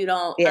something that you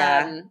don't,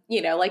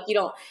 you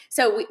don't.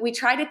 So we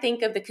try to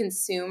think of the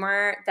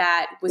consumer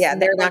that was,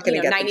 they're not going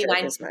to get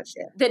 99 as much.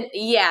 The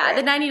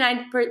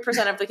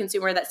 99% of the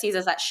consumer that sees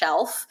us at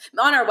shelf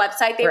on our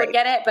website, they would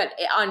get it, but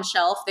on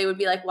shelf, they would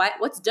be like,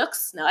 what's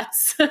Duck's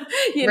nuts? Or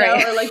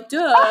like,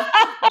 do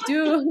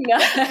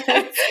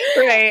nuts.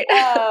 Right.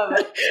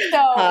 So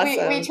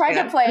awesome. we try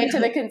to play to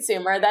the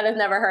consumer that has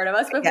never heard of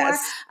us before.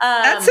 Yes.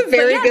 That's a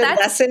very good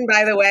lesson,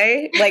 by the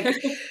way. Like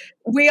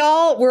we're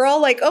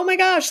all like, oh my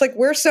gosh, like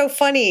we're so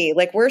funny,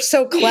 like we're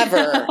so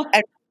clever,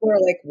 and we're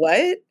like,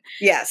 what?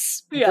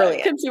 Yes,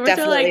 brilliant. Consumers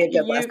definitely are like, a good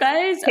you lesson.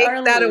 guys Take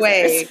are that losers.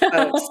 away,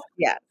 folks.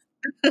 Yeah.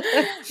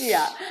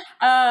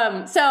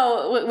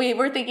 So we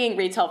were thinking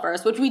retail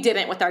first, which we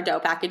didn't with our dough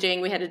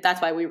packaging.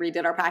 That's why we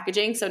redid our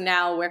packaging. So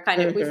now we're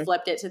kind of, we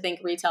flipped it to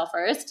think retail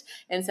first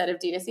instead of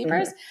D2C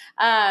first.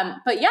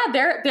 But yeah,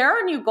 they're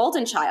our new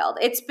golden child.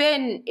 It's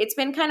been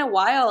kind of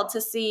wild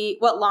to see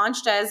what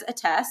launched as a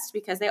test,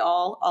 because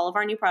all of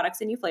our new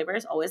products and new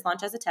flavors always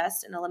launch as a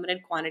test in a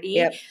limited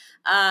quantity,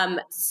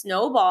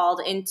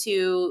 snowballed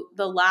into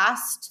the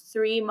last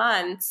 3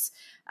 months.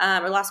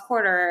 Or last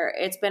quarter,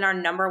 it's been our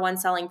number one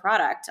selling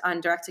product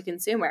on direct to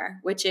consumer,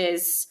 which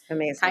is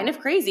amazing. Kind of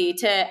crazy.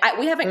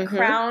 We haven't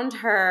crowned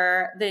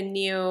her the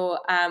new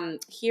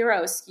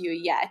hero SKU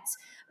yet,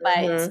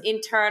 but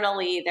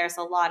internally there's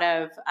a lot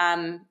of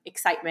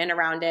excitement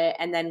around it.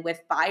 And then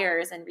with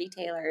buyers and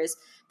retailers,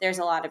 there's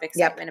a lot of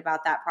excitement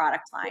about that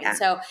product line. Yeah.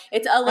 So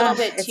it's a little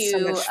bit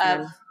too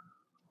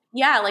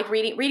like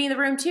reading the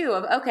room too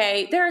of,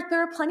 okay, there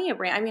are plenty of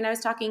brands. I mean, I was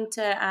talking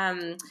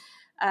to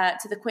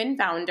the Quinn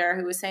founder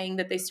who was saying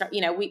that they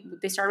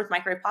started with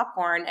microwave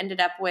popcorn,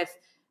 ended up with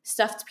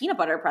stuffed peanut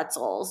butter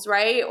pretzels,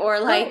 right? Or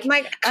like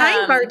my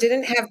Kind Bar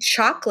didn't have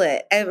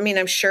chocolate. I mean,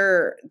 I'm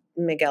sure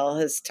Miguel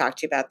has talked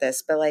to you about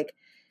this, but like,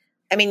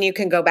 I mean, you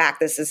can go back.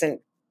 This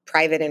isn't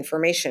private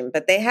information,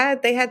 but they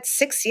had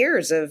 6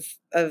 years of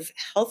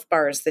health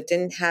bars that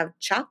didn't have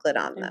chocolate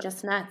on them.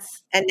 Just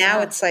nuts. And now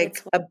it's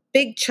like a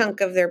big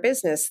chunk of their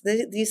business.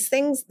 These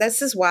things,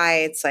 this is why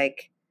it's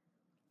like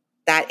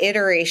that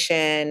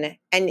iteration.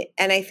 And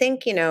I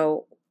think,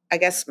 I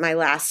guess my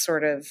last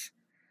sort of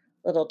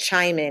little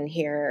chime in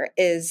here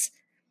is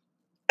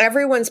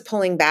everyone's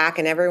pulling back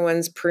and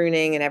everyone's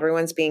pruning and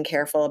everyone's being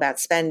careful about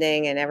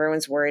spending and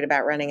everyone's worried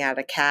about running out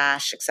of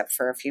cash, except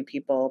for a few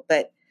people.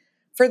 But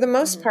for the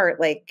most part,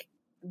 like,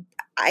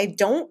 I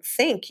don't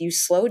think you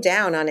slow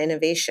down on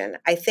innovation.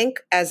 I think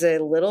as a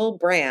little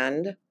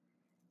brand,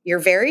 you're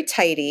very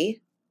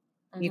tidy.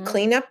 You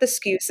clean up the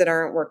SKUs that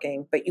aren't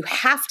working, but you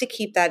have to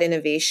keep that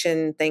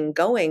innovation thing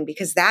going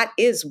because that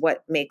is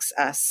what makes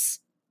us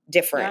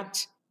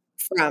different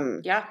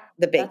from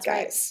the big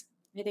guys.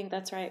 Right. I think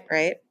that's right.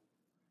 Right?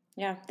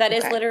 Yeah, that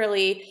is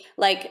literally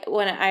like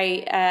when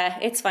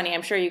it's funny,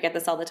 I'm sure you get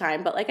this all the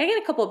time, but like I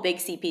get a couple of big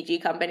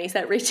CPG companies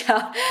that reach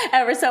out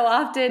ever so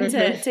often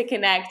to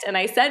connect. And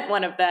I sent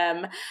one of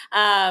them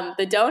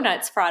the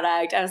donuts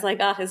product. I was like,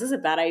 oh, this is a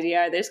bad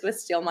idea. They're just going to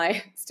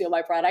steal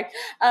my product.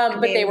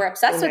 But they were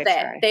obsessed with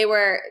it. They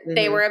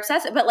were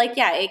obsessed. But like,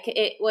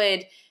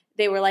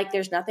 they were like,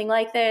 there's nothing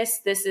like this.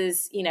 This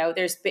is,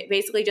 there's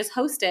basically just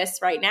Hostess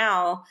right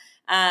now.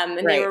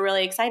 And they were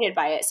really excited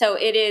by it. So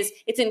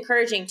it's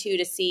encouraging too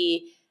to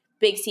see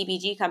big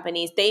CPG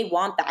companies. They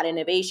want that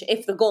innovation.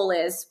 If the goal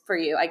is for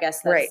you, I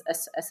guess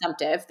that's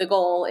assumptive. The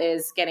goal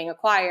is getting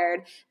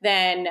acquired,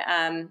 then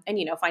and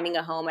finding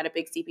a home at a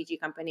big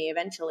CPG company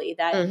eventually.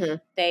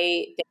 That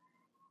they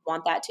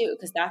want that too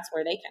because that's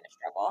where they kind of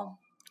struggle.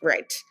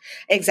 Right.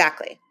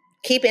 Exactly.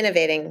 Keep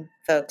innovating,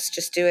 folks.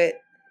 Just do it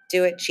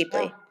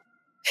cheaply,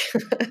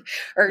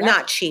 or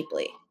not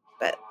cheaply,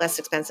 but less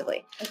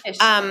expensively.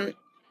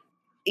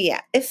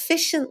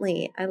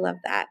 Efficiently. I love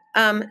that.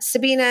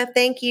 Sabina,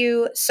 thank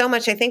you so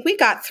much. I think we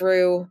got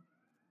through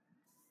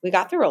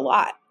a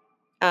lot.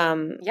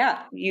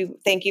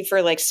 Thank you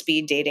for like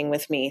speed dating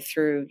with me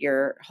through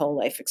your whole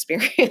life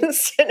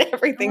experience and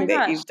everything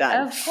that you've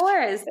done. Of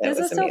course. This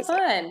was so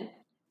fun.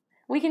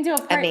 We can do a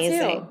part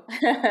 2.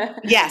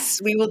 Yes,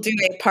 we will do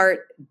a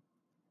part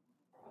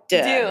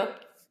Do.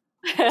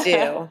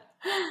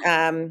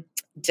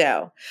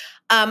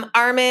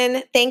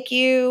 Armin, thank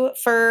you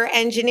for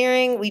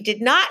engineering. We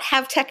did not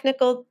have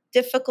technical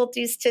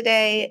difficulties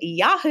today.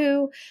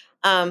 Yahoo!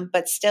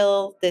 But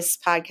still, this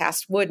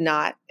podcast would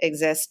not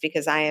exist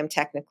because I am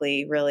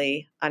technically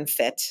really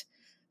unfit.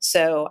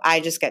 So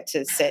I just get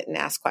to sit and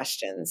ask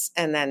questions,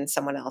 and then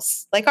someone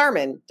else, like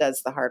Armin,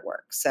 does the hard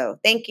work. So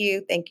thank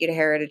you. Thank you to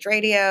Heritage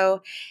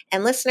Radio.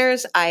 And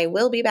listeners, I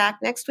will be back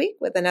next week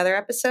with another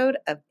episode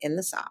of In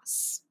the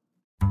Sauce.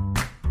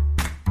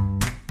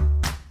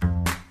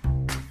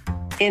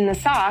 In the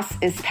Sauce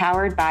is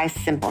powered by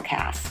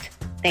Simplecast.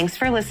 Thanks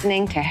for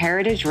listening to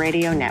Heritage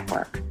Radio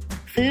Network,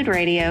 food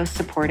radio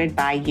supported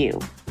by you.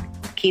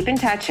 Keep in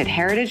touch at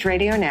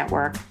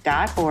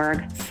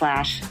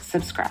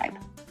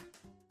heritageradionetwork.org/subscribe.